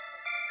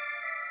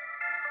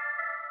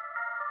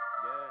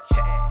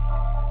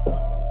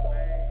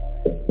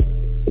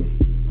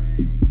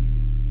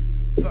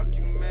 Fuck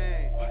you,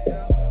 man. What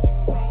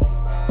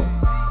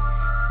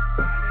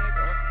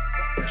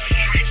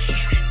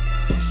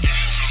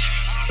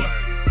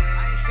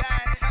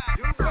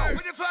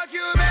the fuck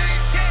you mean?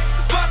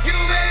 Fuck you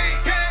mean?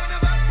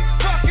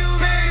 Fuck you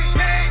mean?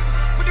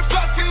 What the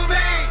fuck you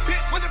mean?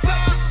 What the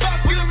fuck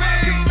you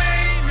mean?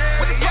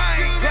 What the fuck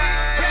you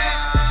mean?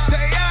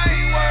 Say I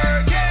ain't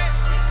working.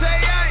 Say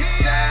I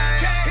ain't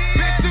shining.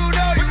 Bitch, you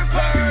know you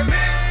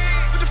perfect.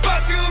 What the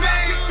fuck you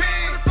mean?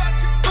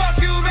 Fuck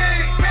you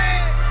mean?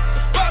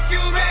 Fuck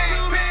you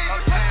mean?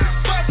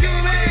 Fuck you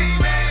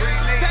mean?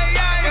 Say I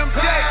am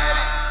dead.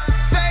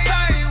 Say I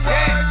ain't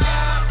working.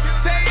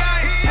 Say I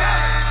ain't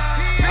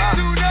shining. Bitch,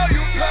 you know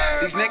you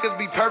perfect. These niggas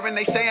be pervin',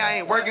 they say I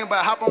ain't working,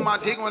 but hop on my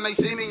dick when they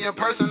see me in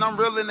person. I'm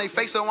real in they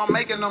face, so I'm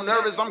making them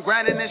nervous. I'm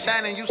grinding and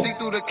shining, you see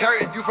through the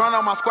curtain. You front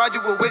on my squad,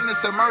 you will witness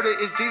the murder.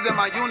 It's G's in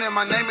my unit,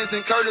 my name is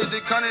in Curtis.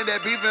 It cunning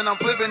that beef and I'm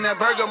flipping that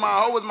burger.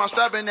 My hoe is my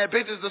stub and that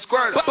bitch is a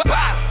squirt.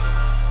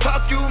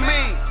 Fuck you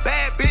mean,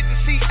 bad bitch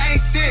and she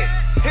ain't shit.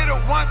 Hit her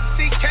once and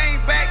she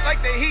came back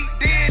like the Heat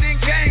did in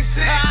Game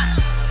 6.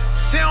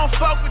 She don't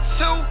fuck with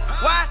you,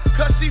 why?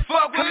 Cause she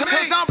fuck with me.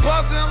 Cause I'm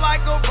buzzing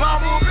like a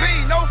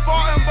bumblebee. No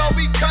farting, but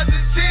we cut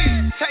the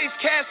cheese. Chase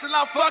cash and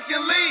I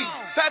fucking leave.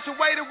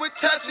 Saturated with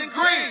touch and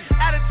green.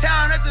 Out of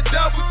town at the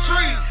Double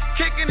Tree.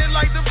 Kicking it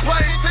like the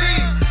play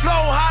team.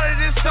 Flow hotter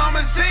than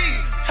summer's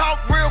eve.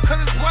 Talk real cause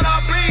it's what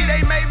I be.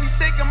 They made me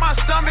sick and my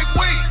stomach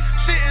weak.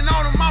 Shitting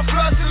on them, my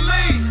plus and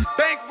lean.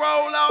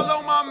 Bankroll all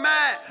on my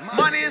mind.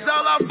 Money is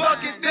all I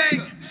fucking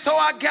think. So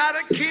I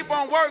gotta keep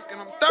on working.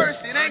 I'm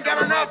thirsty, ain't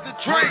got enough to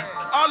drink.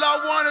 All I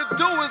wanna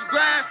do is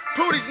grind.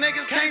 Prove these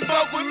niggas can't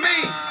fuck with me.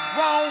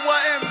 Wrong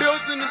wasn't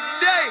built in a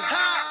day.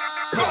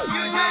 Fuck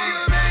you, man.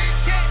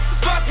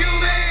 Fuck you,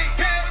 man.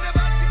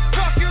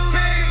 Fuck you,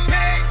 man.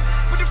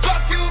 What the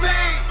fuck you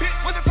mean?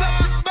 What the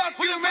fuck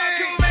you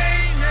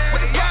mean? What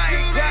the fuck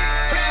you mean?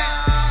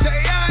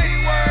 Say I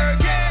ain't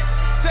working.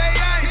 Say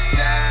I ain't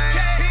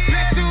shining.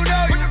 Bitch, you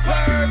know you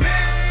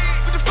perfect.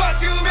 What the fuck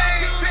you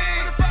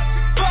mean?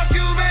 Fuck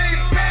you mean?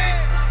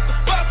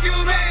 Fuck you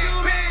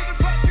mean?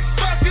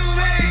 Fuck you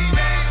mean?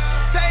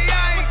 Say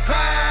I ain't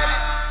crying.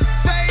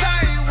 Say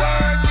I ain't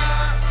working.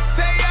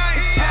 Say I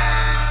ain't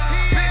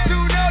shining. Bitch, you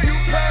know you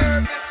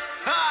perfect.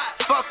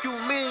 Fuck you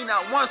mean?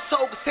 Not one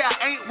soul can say I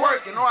ain't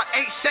working, or I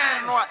ain't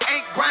shining, or I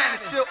ain't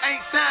grinding. Still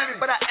ain't shining,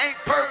 but I ain't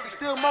perfect.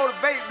 Still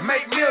motivated to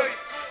make millions.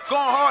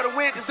 Going hard to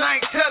win cause I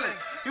ain't telling.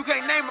 You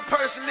can't name a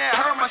person that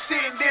heard my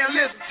shit and then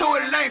listen to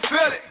it and ain't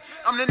feel it.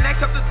 I'm the next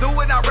up to do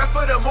it, I rap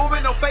for the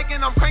movement, no faking,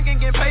 I'm cranking,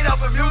 getting paid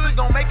off of music.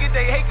 Don't make it,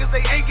 they hate cause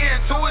they ain't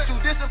getting to it. You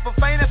dissing for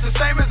fame, that's the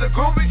same as a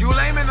groupie. You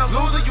lame and a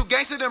loser, you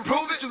gangster, then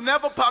prove it. You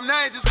never pop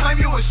nothing, just claim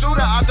you a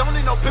shooter. I don't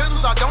need no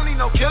pistols, I don't need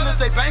no killers.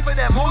 They bang for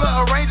that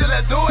moolah, arrange it,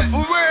 let's do it.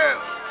 For real.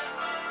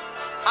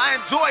 I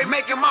enjoy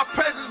making my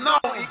presence known.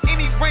 In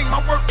any ring,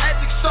 my work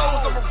ethic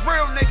shows. I'm a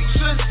real nigga, you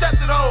shouldn't step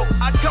to those.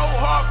 I go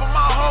hard for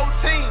my whole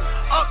team.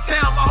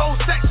 Uptown, my whole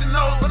section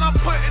knows. But I'm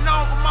putting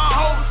on for my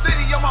whole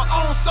city. On my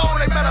own soul,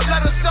 they better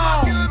let us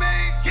know.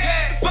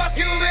 Yeah, fuck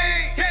you,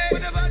 man.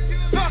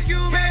 Fuck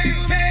you,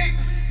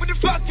 man. What the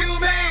fuck you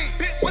mean?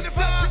 What the fuck you mean? What the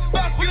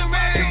fuck you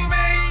mean?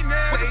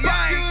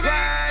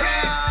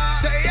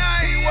 Say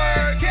I ain't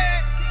working.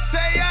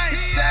 Say I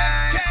ain't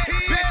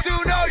shining. Bitch, you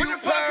know you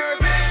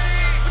perfect.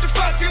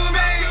 Fuck you,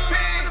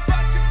 man.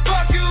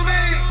 Fuck you,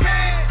 man.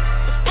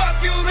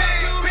 Fuck you,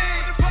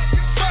 man.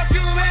 Fuck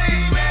you,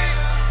 man.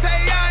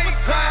 Say I ain't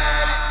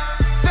crying.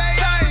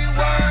 Say I ain't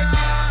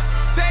working.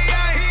 Say I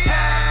ain't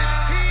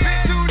shining.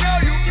 Bitch, you know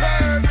you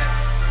perfect.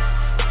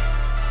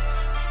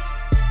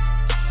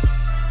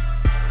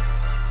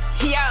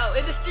 Yo,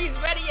 in the streets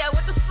radio,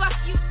 what the fuck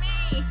you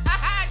mean?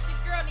 Haha, it's your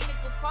girl Nina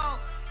Capone.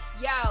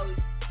 Yo,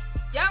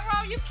 Young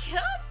Ro, you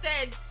killed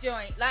that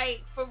joint.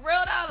 Like, for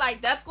real though,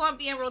 like, that's going to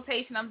be in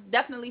rotation. I'm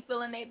definitely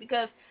feeling it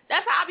because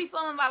that's how I be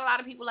feeling about a lot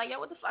of people. Like, yo,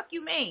 what the fuck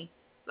you mean?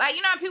 Like,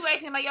 you know how people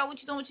asking, like, yo, what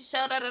you doing with your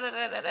show?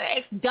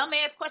 Ask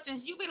dumbass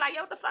questions. You be like,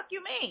 yo, what the fuck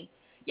you mean?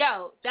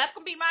 Yo, that's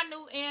going to be my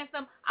new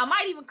anthem. I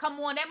might even come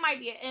on. That might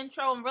be an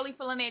intro. I'm really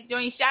feeling that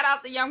joint. Shout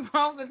out to Young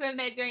Broncos in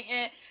that joint.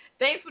 And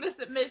thanks for the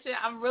submission.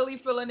 I'm really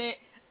feeling it.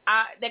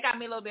 That got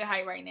me a little bit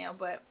hype right now,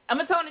 but I'm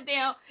going to tone it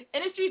down.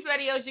 In the Streets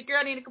Radio, it's your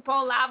girl Nina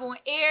Capone live on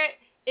air.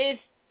 It's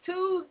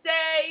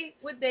Tuesday.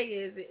 What day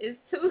is it? It's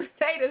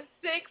Tuesday the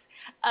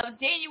 6th of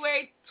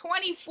January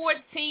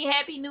 2014.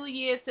 Happy New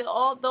Year to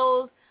all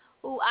those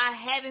who I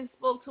haven't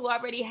spoke to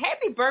already.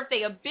 Happy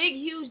birthday. A big,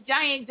 huge,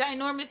 giant,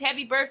 ginormous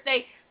happy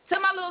birthday to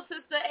my little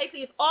sister.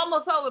 Actually, it's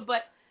almost over,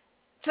 but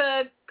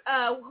to,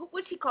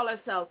 what she call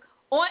herself?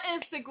 On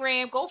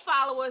Instagram, go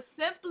follow her,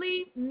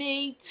 Simply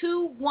Me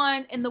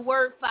 21 and the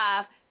word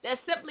 5. That's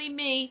Simply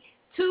Me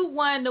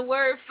 21, the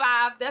word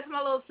 5. That's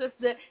my little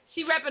sister.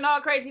 She repping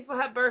all crazy for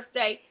her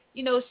birthday.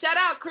 You know, shout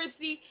out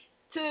Chrissy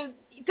to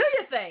do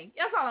your thing.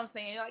 That's all I'm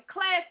saying. Like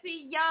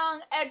classy,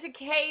 young,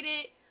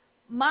 educated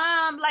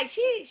mom. Like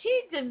she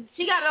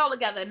got it all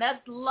together, and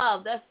that's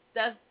love. That's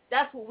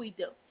what we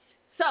do.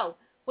 So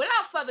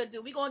without further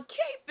ado, we're gonna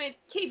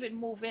keep it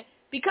moving.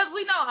 Because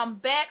we know I'm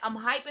back, I'm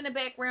hype in the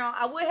background.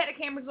 I would have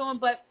the cameras on,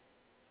 but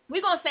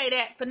we're going to say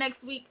that for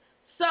next week.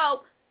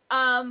 So,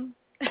 I'm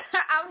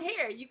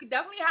here. You can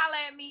definitely holler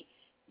at me.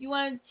 You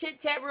want to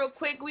chit-chat real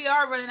quick? We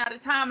are running out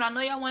of time, and I know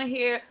y'all want to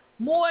hear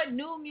more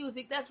new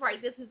music. That's right.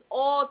 This is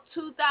all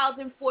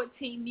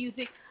 2014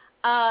 music.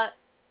 I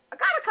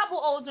got a couple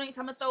old joints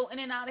I'm going to throw in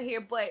and out of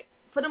here, but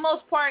for the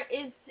most part,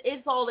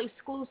 it's all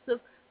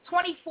exclusive.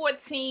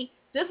 2014,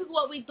 this is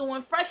what we're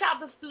doing. Fresh out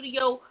the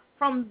studio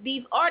from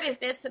these artists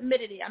that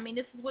submitted it. I mean,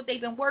 this is what they've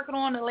been working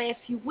on the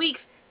last few weeks.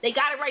 They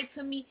got it right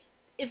to me.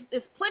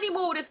 It's plenty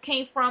more where this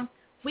came from.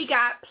 We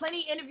got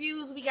plenty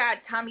interviews. We got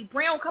Tommy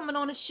Brown coming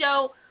on the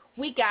show.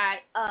 We got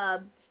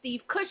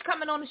Steve Kush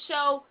coming on the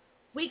show.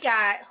 We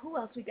got, who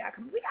else we got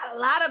coming? We got a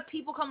lot of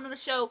people coming on the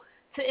show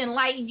to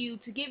enlighten you,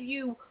 to give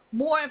you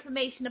more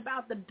information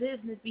about the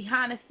business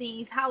behind the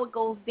scenes, how it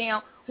goes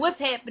down, what's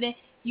happening.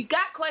 You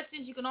got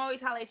questions, you can always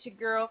holler at your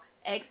girl.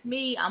 Ask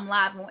me. I'm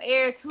live on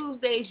air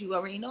Tuesdays. You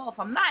already know. If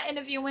I'm not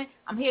interviewing,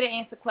 I'm here to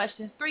answer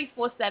questions.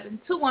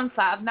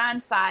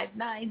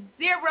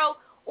 347-215-9590.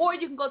 Or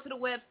you can go to the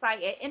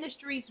website at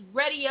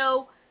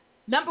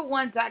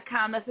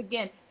IndustriesRadio1.com. That's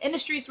again,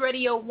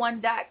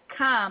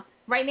 IndustriesRadio1.com.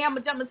 Right now, I'm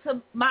going to jump into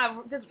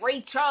this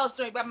Ray Charles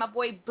story by my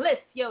boy Bliss.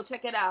 Yo,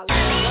 check it out. Let's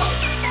go.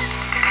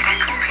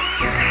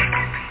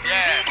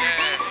 Yeah.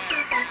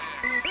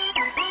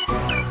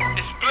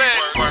 It's Bliss.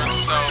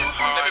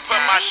 Let me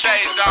put my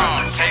shades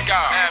on. Take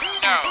off.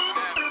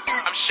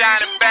 I'm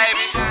shining,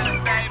 baby.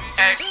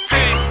 XP.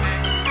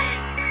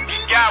 You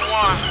got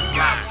one.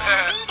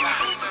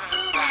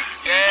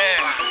 Yeah.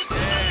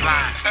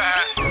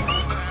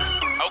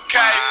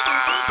 Okay.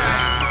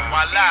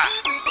 Voila.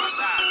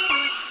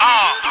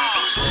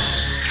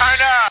 Turn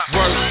up.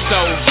 Work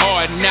so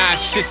hard, now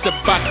shit's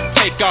about to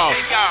take off.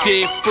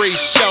 Did free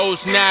shows,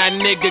 now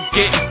nigga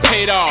getting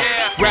paid off.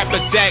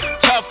 Rappers act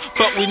tough,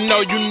 but we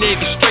know you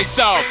niggas straight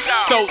off.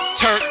 So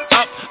turn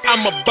up,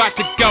 I'm about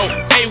to go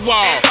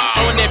AWOL.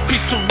 On that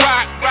piece of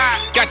rock,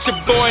 got your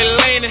boy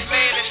Laney.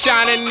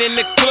 Shining in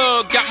the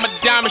club, got my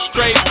diamond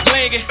straight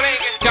blingin'.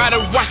 Gotta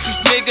watch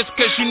these niggas,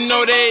 cause you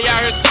know they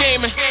out here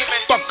scheming.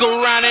 Fuck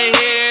around and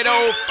hear that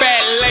old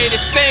fat lady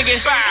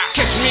singing.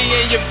 Catch me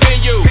in your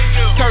venue,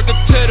 turned up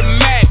to the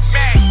max.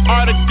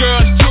 All the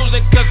girls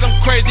choosing, cause I'm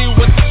crazy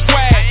with the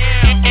swag.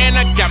 And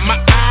I got my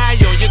eye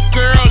on your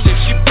girl if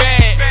she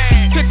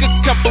bad. Took a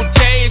couple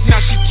days, now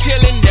she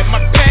chillin' at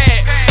my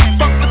pad.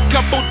 Fucked a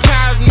couple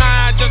times,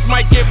 now I just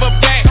might give her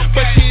back.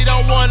 But she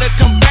don't wanna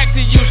come back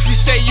to you, she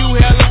say you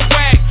hella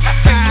whack.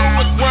 St.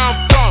 Louis where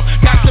I'm from,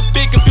 not to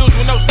be confused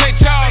with no St.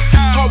 Charles.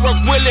 Hard work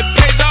will it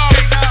pays off,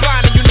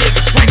 blinding you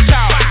niggas St.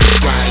 Charles.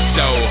 Grinding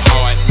so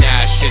hard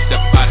now, shit's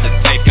about to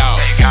take off.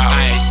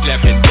 I ain't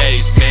slept in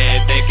days,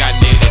 man, think I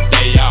need a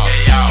day off.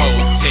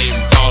 Whole team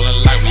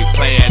ballin' like we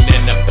playin'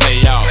 in the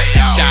playoff.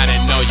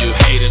 Shining on you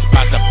haters,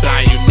 about to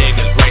blind you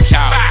niggas. Break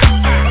out,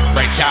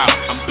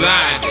 I'm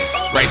blinded.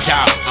 Break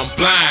out, I'm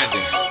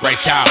blinded.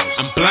 Break out,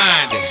 I'm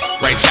blinded.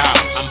 Break out,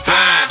 I'm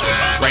blinded.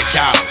 Break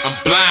out, I'm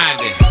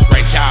blinded.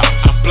 Break out,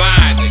 I'm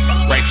blinded.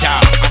 Break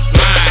out, I'm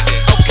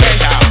blinded. Okay,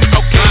 my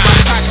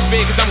pockets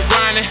big cause I'm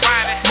grinding.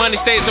 Money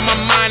stays in my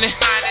mind.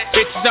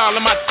 Bitches all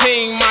on my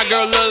team, my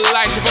girl look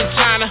like she from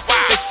China.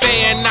 They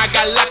saying I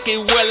got lucky,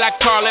 well I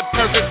call it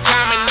perfect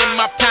timing. In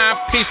my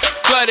timepiece,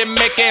 flooded,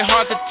 make it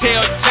hard to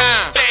tell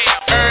time.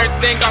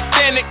 Everything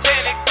authentic,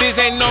 this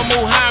ain't no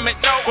Muhammad.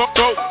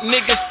 Broke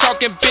niggas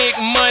talking big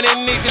money,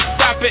 need to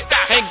stop it.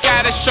 Ain't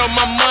gotta show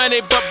my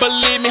money, but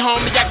believe me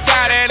homie, I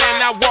got it.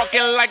 And I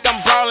walking like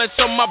I'm brawling,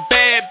 so my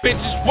bad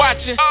bitches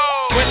watching.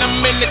 When I'm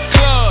in the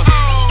club,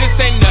 this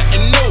ain't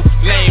nothing new.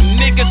 Lame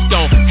niggas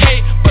gon'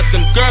 hate, but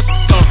them girls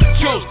gon'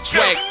 choose.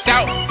 Swagged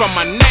out from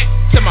my neck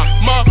to my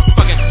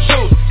motherfucking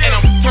shoes. And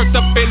I'm turned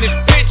up in this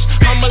bitch,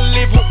 I'ma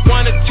leave with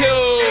one or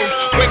two.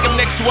 Wake up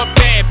next to a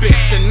bad bitch,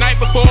 the night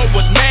before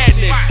was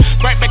madness.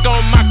 Right back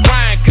on my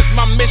grind, cause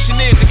my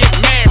mission is to get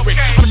married.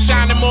 I'm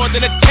shining more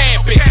than a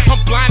tad bit,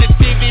 I'm blind as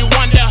Stevie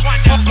Wonder.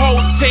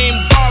 Whole team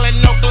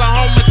ballin',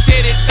 Oklahoma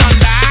City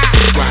Thunder.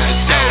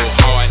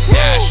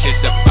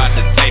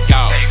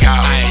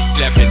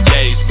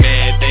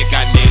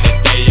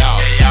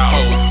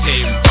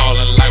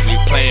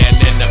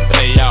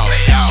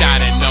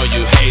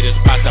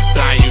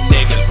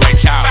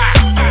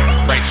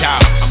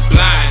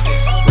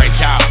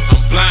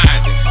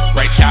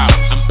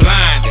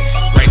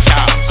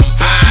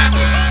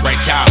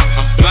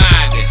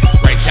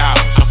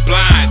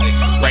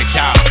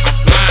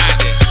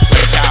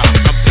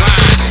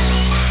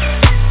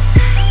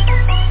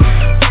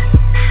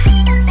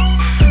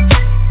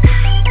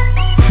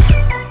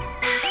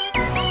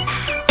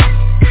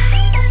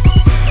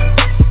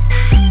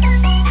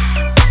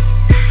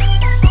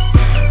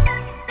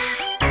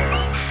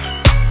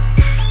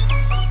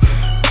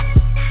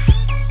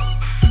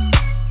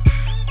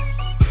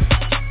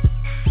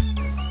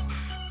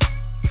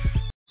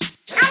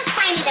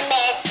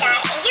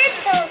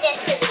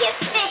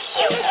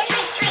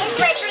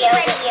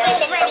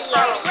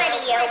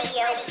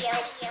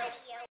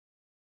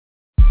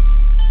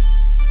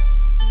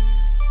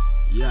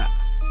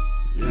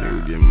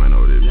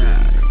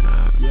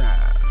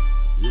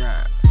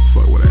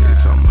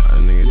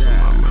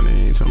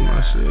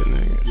 shit,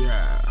 nigga.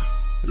 Yeah.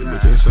 This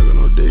bitch ain't sucking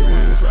no dick,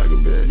 man.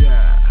 Fucking bitch.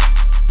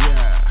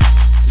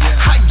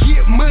 I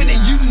get money,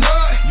 you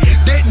know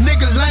it. That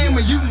nigga lame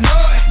and you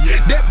know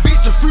it. That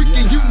bitch a freak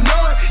and you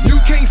know it. You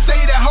can't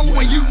say that hoe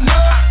when you know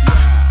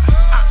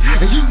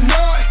it. And you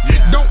know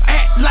it. Don't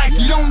act like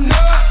you don't know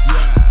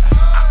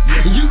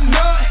it. You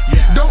know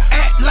it. Don't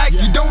act like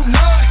you don't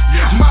know it.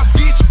 My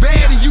bitch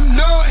bad and you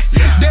know it.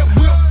 That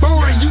whip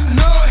boring, you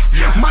know it.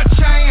 My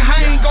chain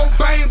hang gon'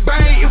 bang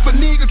bang if a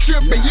nigga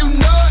trippin', you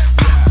know it.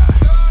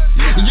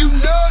 You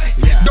know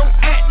it. Don't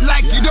act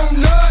like you don't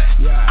know it.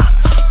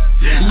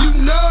 You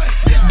know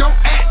it. Don't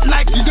act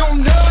like you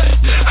don't know it.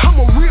 I'm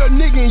a real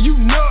nigga and you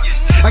know it.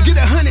 I get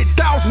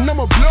 100,000,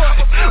 I'ma blow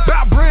it.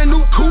 Buy a brand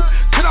new coupe,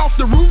 cut off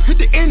the roof, hit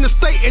the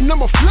interstate and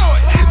I'ma flow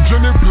it.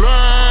 Johnny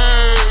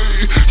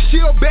Blade, she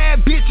a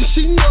bad bitch and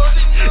she know it.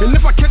 And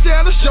if I catch her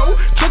at a show,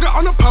 chuck her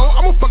on the pole,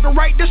 I'ma fuck her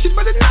right there, she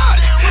better not.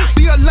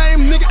 Be a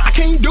lame nigga, I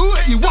can't do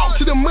it. You walk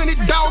to the money,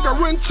 dog, I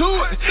run to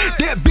it.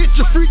 That bitch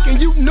a freak and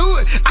you knew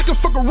it. I can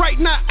fuck her right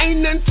now, ain't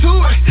nothing to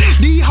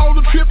it. These hoes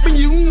a trippin',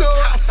 you know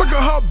it. I fuck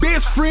her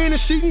best friend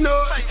and she know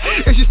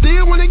it. And she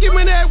still wanna give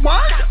me that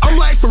watch. I'm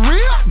like, for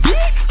real,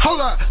 bitch?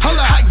 Hold up,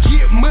 I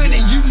get money,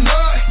 you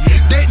know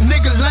it. That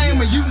nigga lame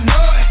and you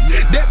know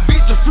it. That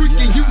bitch a freak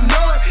and you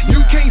know it.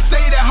 You can't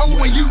say that hoe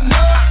when you know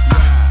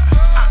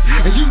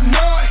it. And you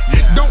know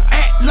it. Don't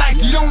act like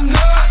you don't know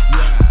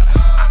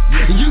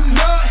it. You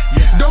know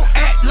it. Don't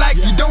act like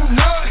you don't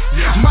know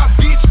it. My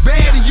bitch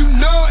bad and you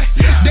know it.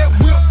 That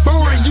whip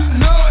boring, you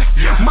know it.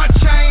 My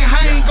chain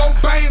hang gon'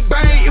 bang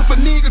bang if a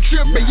nigga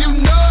trippin', you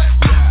know it.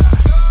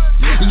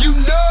 You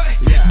know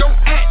it. Don't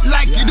act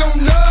like you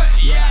don't know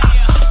it.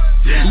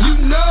 You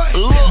know it.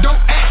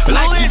 Don't act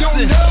like you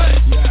don't know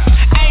it.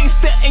 I ain't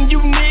stuntin' you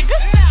nigga.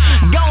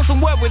 Gone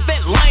somewhere with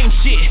that lame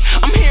shit.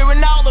 I'm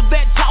hearing all of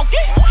that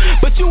talking,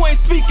 but you ain't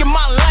speaking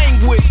my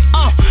language.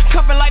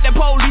 Cuffin' like that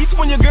police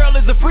when your girl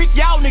is a freak.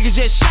 Y'all niggas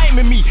just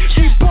shaming me.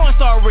 She's porn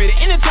star already.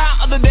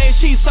 Anytime other day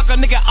she suck a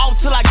nigga off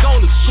till I go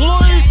to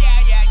sleep.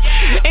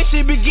 And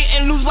she be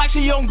getting loose like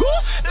she on goose.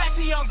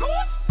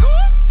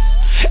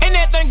 And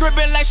that thing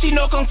gripping like she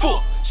know kung fu.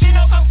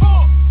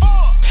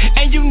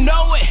 And you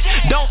know it.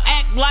 Don't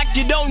act like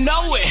you don't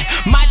know it.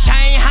 My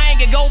chain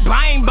hanging, go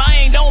bang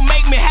bang. Don't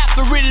make me have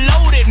to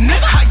reload it,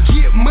 nigga. I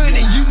get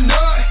money, you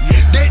know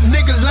it. That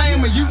nigga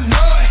lame and you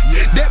know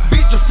it. That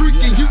bitch a freak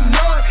and you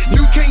know it.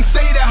 You can't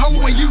say that hoe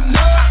when you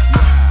know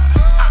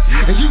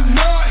it. And you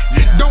know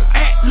it. Don't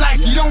act like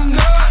you don't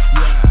know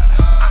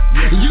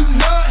it. You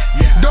know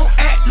it. Don't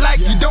act like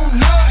you don't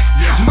know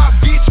it. My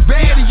bitch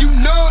bad and you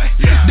know it.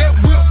 That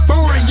whip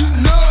boring, you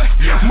know it.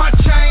 My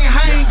chain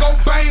hang gon'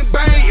 bang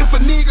bang if a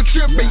nigga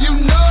trippin',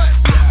 you know it.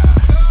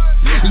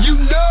 You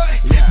know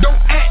it.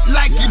 Don't act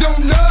like you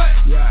don't know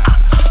it.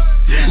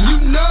 You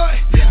know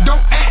it.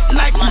 Don't act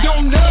like you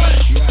don't know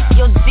it.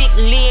 Your dick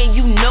lean,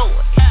 you know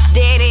it.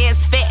 Dead ass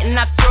fat and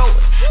I throw it.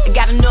 I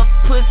got enough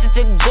pussy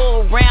to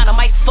go around. I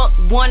might fuck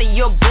one of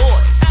your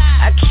boys.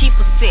 I keep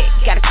a set,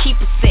 gotta keep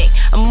a set.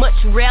 I'd much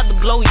rather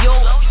blow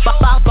yours.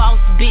 Boss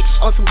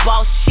bitch on some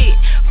boss shit.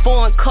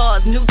 Foreign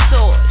cars, new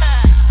toys.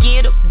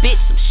 Get a bitch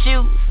some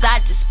shoes. I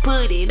just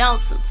put it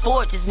on some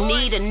forges.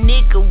 Need a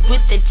nigga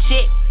with a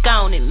check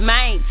on it.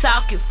 Man,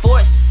 talking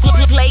forces.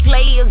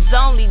 Players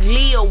only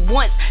live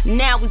once.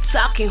 Now we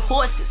talking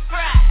horses.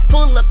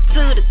 Pull up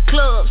to the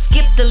club,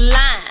 skip the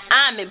line.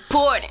 I'm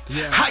important.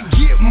 I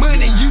get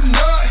money, you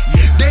know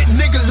it. That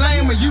nigga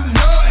lame and you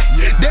know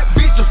it. That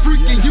bitch a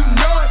freak and you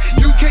know it.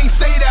 You can't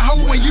say that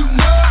hoe when you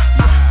know it.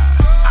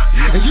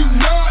 And you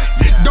know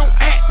it. Don't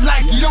act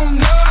like you don't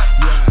know it.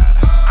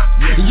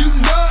 You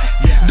know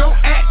it. Don't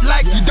act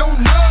like you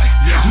don't know it.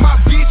 My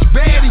bitch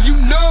bad and you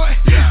know it.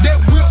 That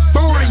whip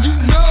boring, you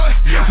know it.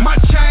 My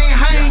chain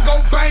hang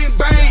gon' bang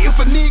bang if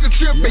a nigga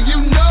trippin', you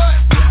know it.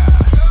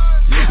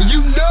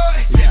 You know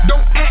it.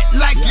 Don't act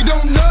like you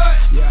don't know it.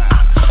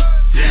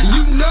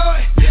 You know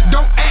it.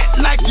 Don't act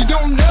like you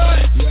don't know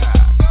it.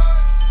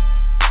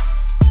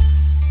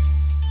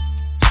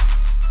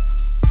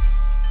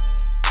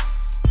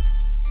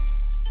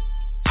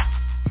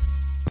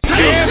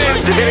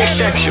 It's very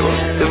sexual.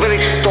 It's very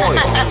story.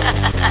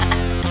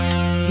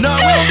 No,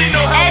 we don't need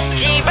no help.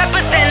 SG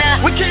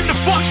representative. We came to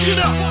fuck shit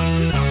up.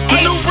 The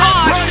new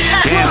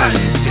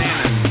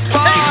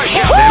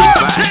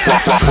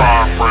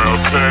Ride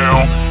round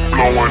town,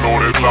 blowing on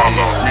that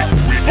lala.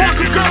 We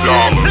getting the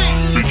dollar.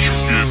 Bitch, you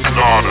get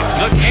nada.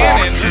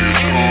 Tryna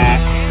get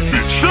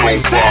bitch,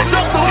 don't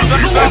bother.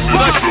 Cause they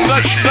fuck in the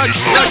building, she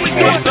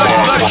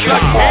just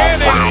like ride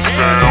round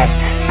town,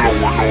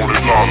 blowing on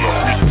that lala.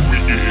 We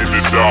getting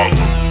the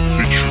dollar.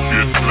 Bitch, you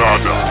get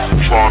nada.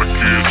 Tryna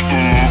get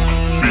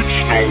bitch,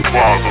 don't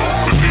bother.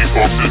 Cause they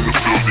fuck in the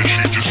building,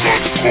 she just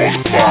like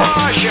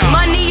qualified.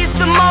 Money is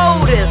the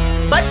motive,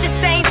 but this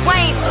ain't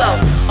Wayne flow.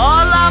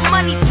 All our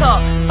money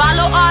talk,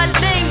 follow our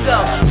lingo.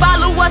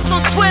 Follow us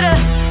on Twitter,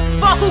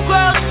 fuck who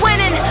girls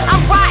winning.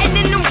 I'm riding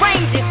in the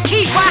Rangers,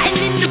 keep riding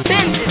in the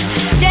Benzes.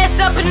 Jazz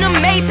up in the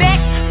Maybach,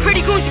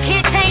 pretty goons, you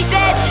can't change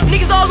that.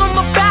 Niggas all on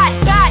my body,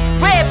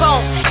 red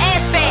bone,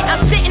 ass fat.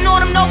 I'm sitting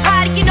on them, no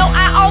body, you know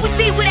I always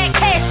see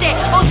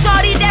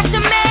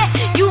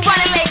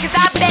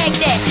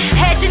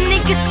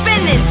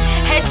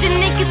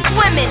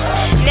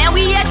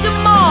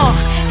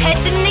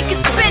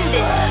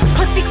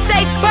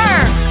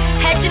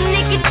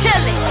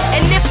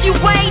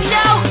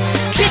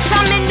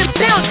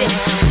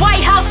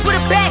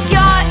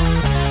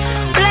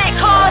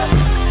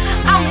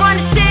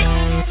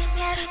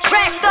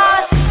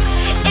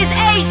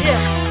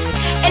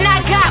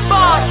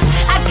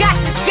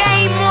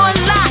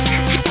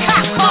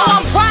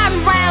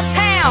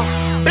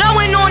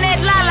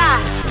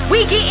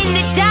getting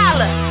the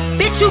dollar,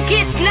 bitch, you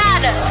get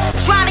nada.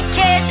 Tryna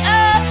cash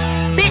up,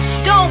 bitch,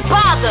 don't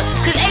bother.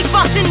 Cause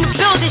A-Fox in the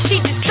building,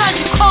 she just son,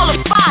 you call her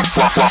father.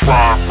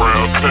 Ride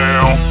round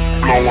town,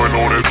 blowing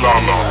on that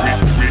lala.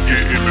 We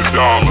getting the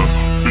dollar,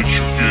 bitch,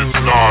 you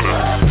get nada.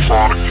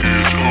 Tryna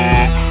cash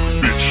up,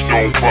 bitch,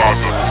 don't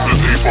bother.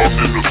 Cause A-Fox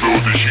in the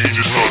building, she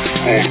just son, you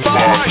call her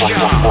father.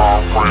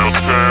 Ride round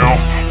town,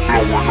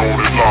 blowing on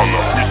that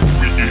lala.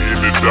 We getting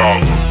the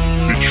dollar,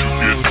 bitch, you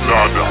get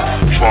nada.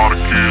 Tryna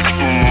cash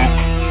up,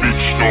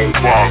 bitch, don't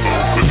bother.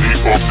 Cause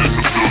A-Fox in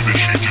the building,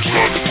 she just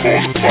son, you call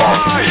her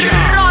father.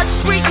 Broad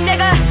street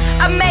nigga,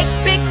 I make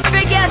big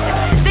figures.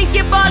 Think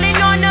you're balling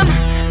on them?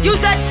 Use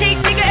a cheap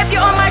nigga if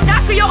you're on my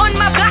dock or you're on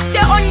my block.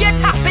 They're on your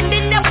top and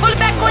then they'll pull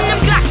back on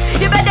them blocks.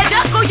 You better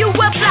duck or you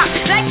will flop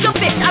like a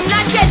bitch. I'm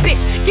not that bitch.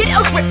 Get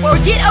a grip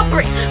or get a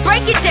brick.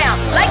 Break it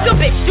down like a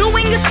bitch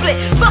doing a split.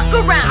 Fuck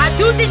around, I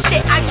do this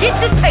shit. I get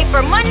this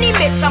paper, money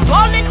mix. I'm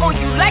balling on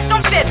you like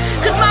I'm fifth.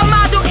 Cause my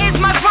motto is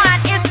my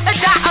grind is to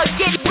die or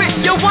get rich.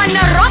 You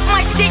wanna rock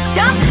my shit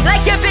dumb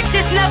like your bitch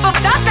is never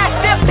stopped. I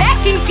step back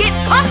and get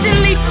pumped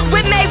and leave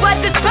with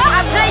Mayweather's spot.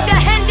 I play the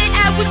hand that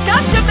I was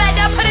tough. You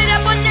better put it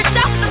up on the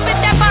shelf. So spit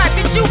that fire,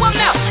 bitch, you a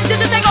melt. This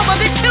is take over,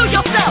 bitch, kill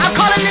yourself. I'm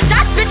calling the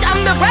shots, bitch,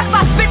 I'm the ref.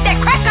 I spit that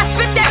crack, I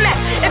spit that mess.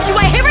 If you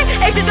ain't hearing,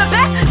 Ace is the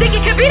best. Think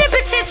you can beat it,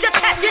 bitch, here's your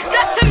test. You're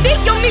stuck to me,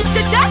 you'll meet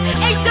your death.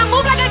 Ace to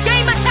move like a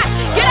game of chess.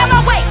 Get out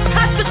my way,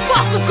 touch the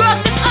sparkle, girls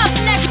that's up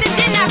next. And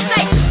then I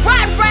say,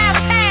 ride round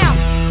town,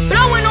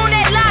 blowing on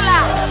that lala.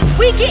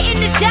 We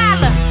getting the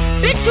dollar,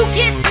 bitch, you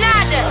get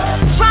nada.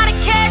 Tryna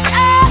cash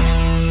up,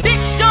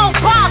 bitch, don't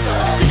bother.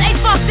 Cause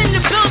A-Fox in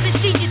the building,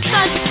 she just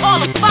son, you call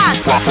her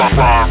father.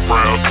 Ride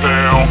round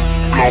town,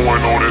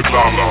 blowing on that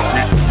lala.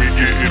 We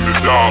getting the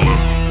dollar,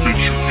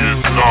 bitch, you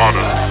get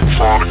nada.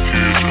 Tryna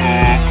cash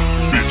up,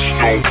 bitch,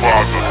 don't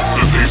bother.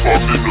 Cause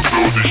A-Fox in the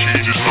building, she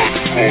just son,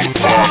 you call her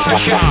father.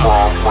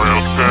 Ride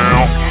round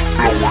town,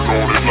 blowing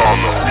on that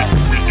lala.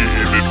 We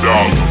getting the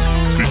dollar,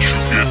 bitch, you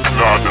get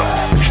nada.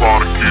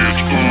 Tryna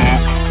cash up,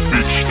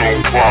 bitch,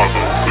 don't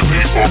bother. Cause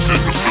A-Fox in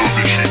the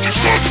building, she just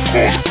son, you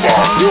call her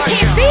father. You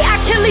can't see, I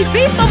kill these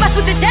beats. Don't mess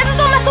with the devil,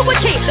 don't mess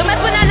with Key. Don't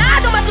mess with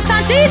Nana, don't mess with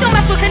Sanji. Don't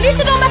mess with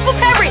Kanisha, don't mess with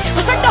Perry.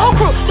 Respect the whole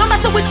crew. Don't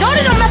mess with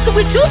Jordan, don't mess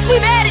with Juice. We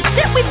mad as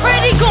shit, we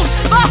pretty goons.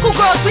 Sparkle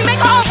girls, we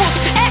make our own rules.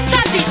 Ask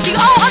Sanji, she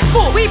all her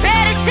school. We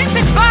bad as shit,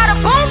 bitch, bada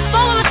boom.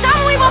 Follow the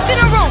sound, we walk in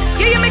the room.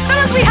 Yeah, you make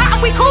feelings, we hot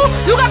and we cool.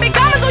 You got big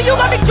diamonds or you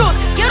got big jewels.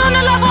 Get on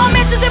the level, all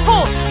matches and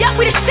pools. Yeah,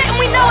 we the shit and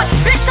we know it.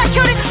 Bitch, I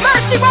killed it,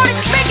 murder, she wrote it.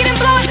 Make it and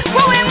blow it,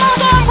 roll it,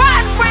 mold on,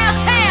 riding round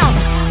town.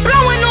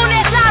 Blowing on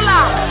that lala,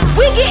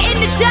 we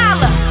getting the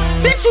dollar.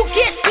 Bitch, you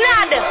get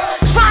nada.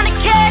 Tryna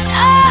cash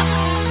up,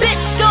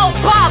 bitch, don't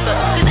bother.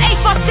 Cause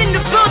A-Fox in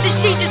the building,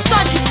 she just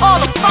son, you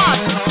call her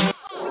father.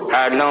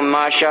 Hello,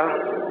 Masha.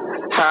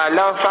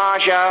 Hello,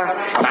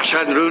 Fasha.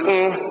 Masha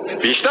Ruten.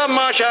 Mr.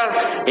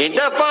 Masha. In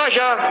the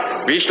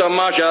Fasha. Mr.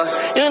 Masha.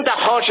 In the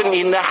house and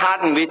in the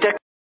heart and with the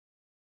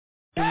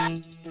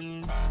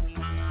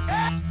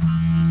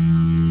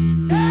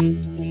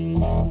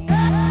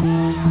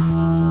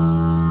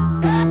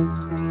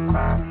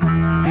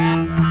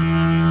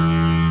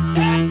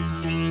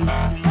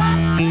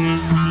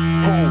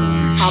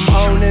I'm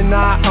owning,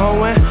 not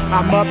owing.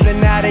 I'm up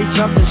and now they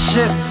jumping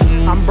ship.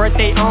 I'm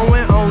birthday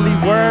owing, only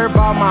worry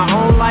about my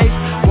own life.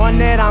 One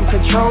that I'm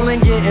controlling,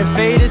 getting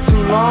faded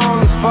too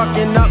long. It's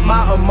fucking up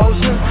my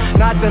emotions,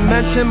 not to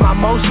mention my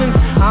motions.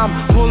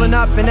 I'm pulling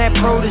up in that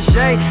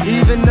protege,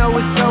 even though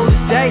it's so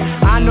today.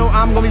 I know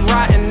I'm gonna be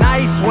rotten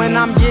nice when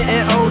I'm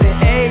getting old in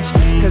age.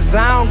 Cause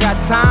I don't got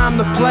time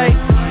to play.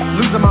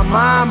 Losing my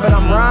mind, but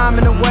I'm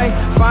rhyming away.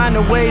 Find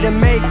a way to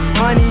make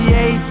money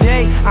every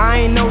day.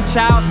 I ain't no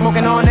child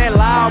smoking on that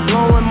loud,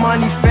 blowing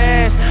money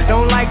fast.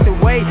 Don't like the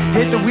way,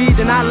 hit the weed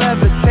and I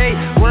levitate.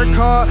 Work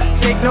hard,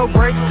 take no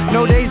breaks,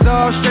 no days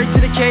off, straight to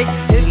the cake.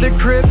 Hit the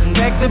crib,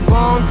 back to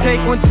bone, take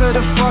one to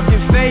the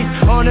fucking face.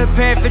 On the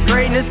path to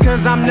greatness,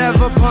 cause I'm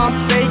never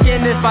pump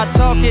faking. If I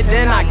talk it,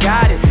 then I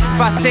got it. If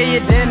I say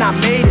it, then I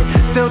made it.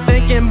 Still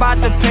thinking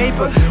about the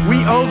paper.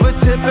 We over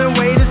tipping,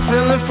 waiters,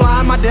 feeling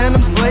fly. My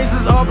denims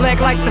blazers, all black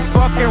like the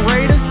fucking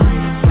Raiders.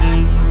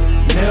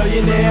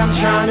 Millionaire, I'm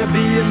trying to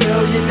be a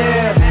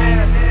millionaire.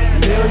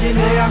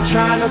 Millionaire, I'm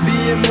trying to be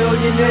a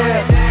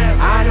millionaire.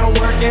 I know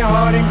working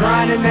hard and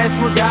grinding, that's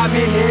what got me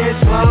here.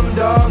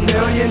 Slumdog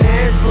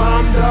millionaire,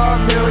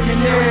 slumdog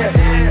millionaire.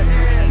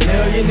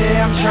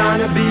 Millionaire, I'm trying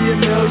to be a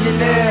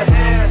millionaire.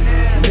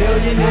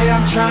 Millionaire,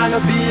 I'm trying to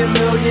be a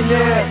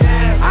millionaire.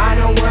 I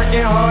know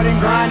working hard and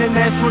grinding,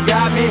 that's what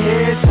got me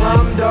here.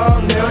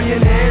 Slumdog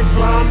millionaire,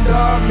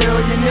 slumdog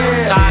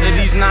millionaire. Tired of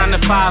these 9 to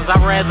 5s,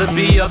 I'd rather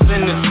be up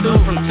in the stew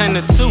from 10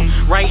 to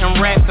 2.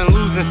 Writing raps and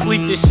losing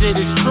sleep, this shit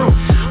is true.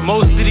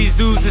 Most of these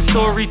dudes are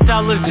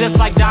storytellers, just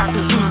like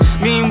Dr. Seuss.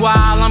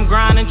 Meanwhile, I'm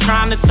grinding,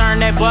 trying to turn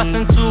that bus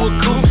into a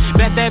coupe.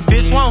 Bet that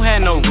bitch won't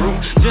have no roof,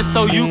 just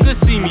so you could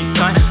see me,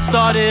 son.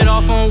 Started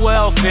off on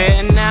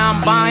welfare, and now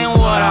I'm buying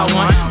what I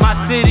want. My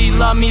city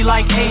love me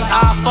like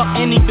AI. Fuck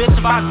any bitch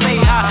if I say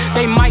hi.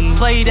 They might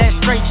play that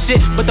straight shit,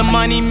 but the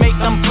money make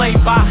them play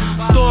by.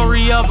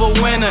 Story of a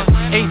winner,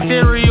 ate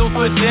cereal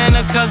for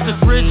dinner, cause the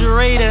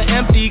refrigerator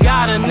empty,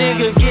 got a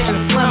nigga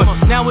getting slimmer.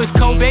 Now it's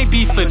Kobe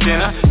beef for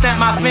dinner. Snap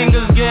my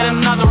fingers, get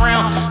another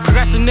round.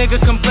 Progressive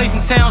nigga come play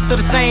some towns to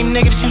the same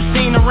nigga that you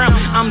seen around.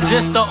 I'm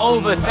just a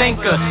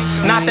overthinker,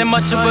 not that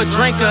much of a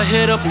drinker.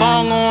 Hit a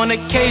bong on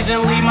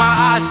occasion, leave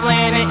my eyes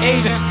slaying in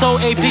Asian. So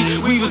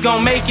AP, we was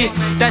gon' make it.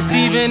 That's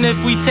even if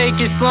we take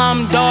it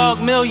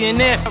Slumdog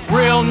Millionaire.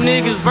 Real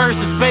niggas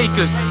versus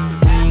fakers.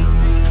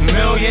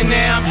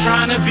 Millionaire, I'm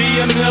tryna be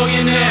a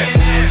millionaire.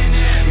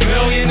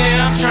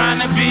 Millionaire, I'm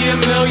tryna be a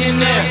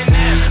millionaire.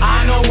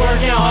 I know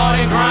working hard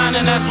and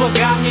grinding, that's what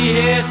got me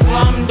here.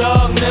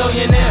 Slumdog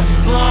Millionaire,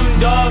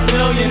 Slumdog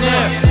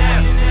Millionaire.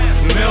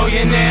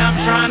 Millionaire, I'm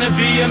tryna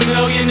be a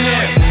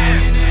millionaire.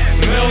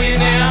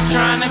 Millionaire, I'm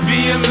tryna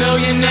be a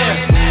millionaire.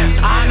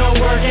 I know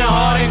working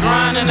hard and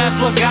grinding, that's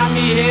what got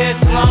me here.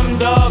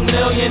 Slumdog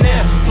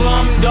Millionaire,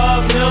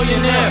 Slumdog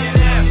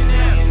Millionaire.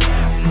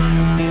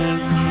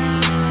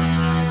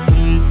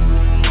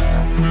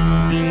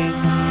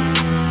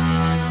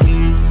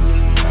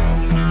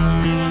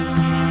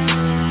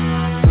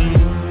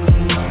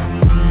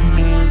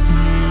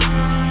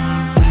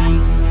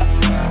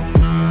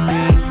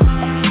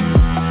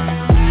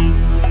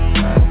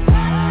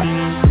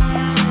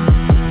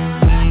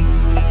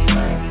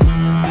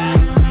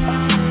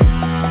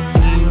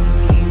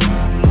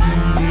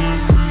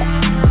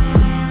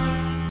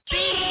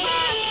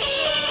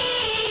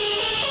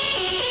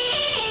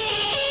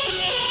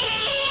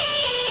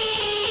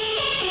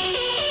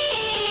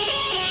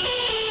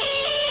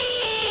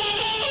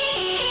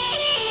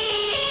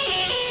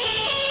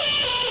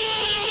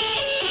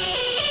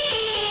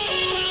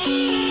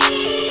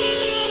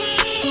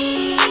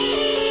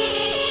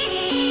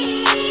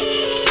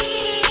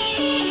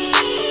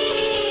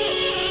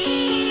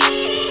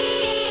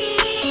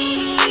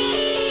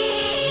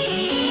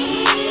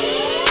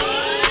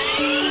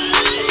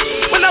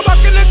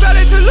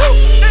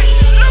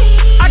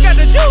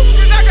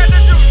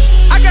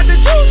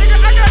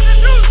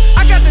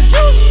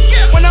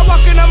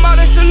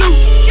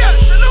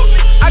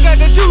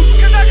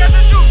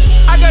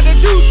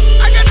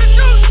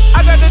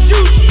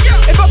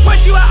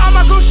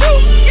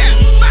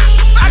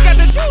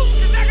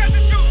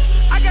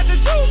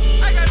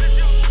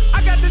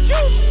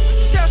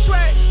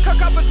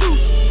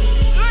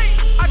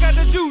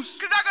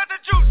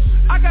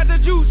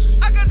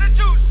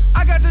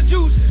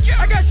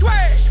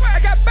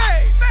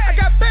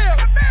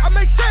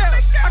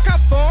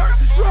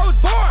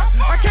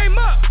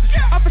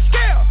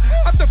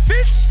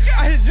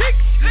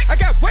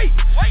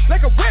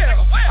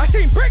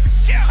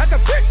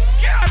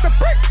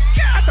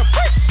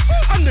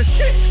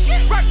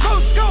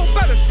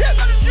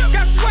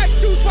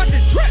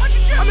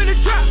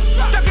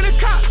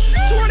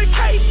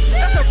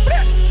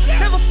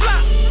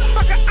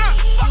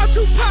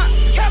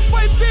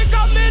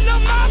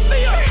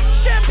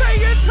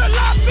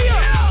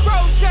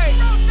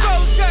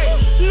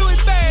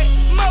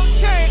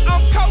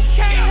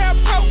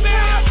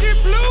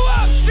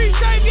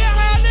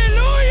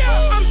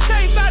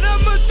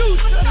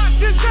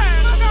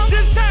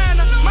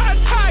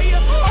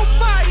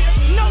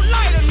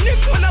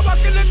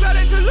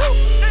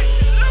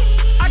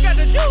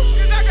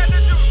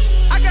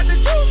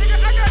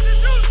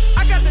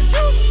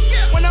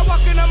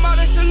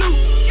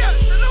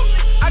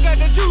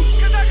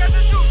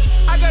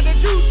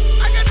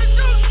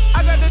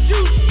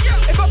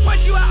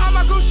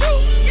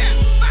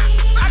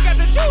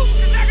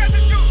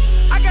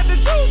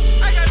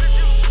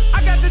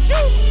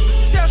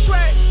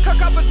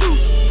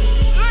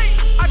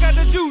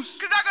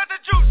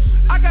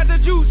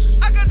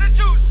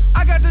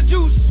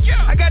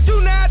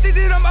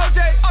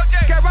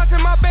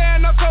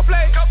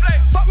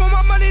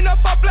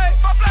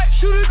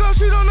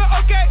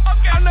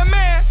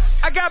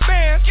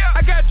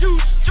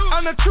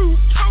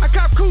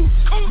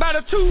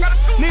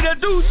 Need a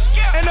deuce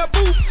and a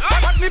booth.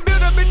 Watch me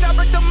build a bitch, I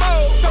break the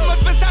mold. So much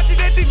Versace,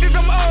 they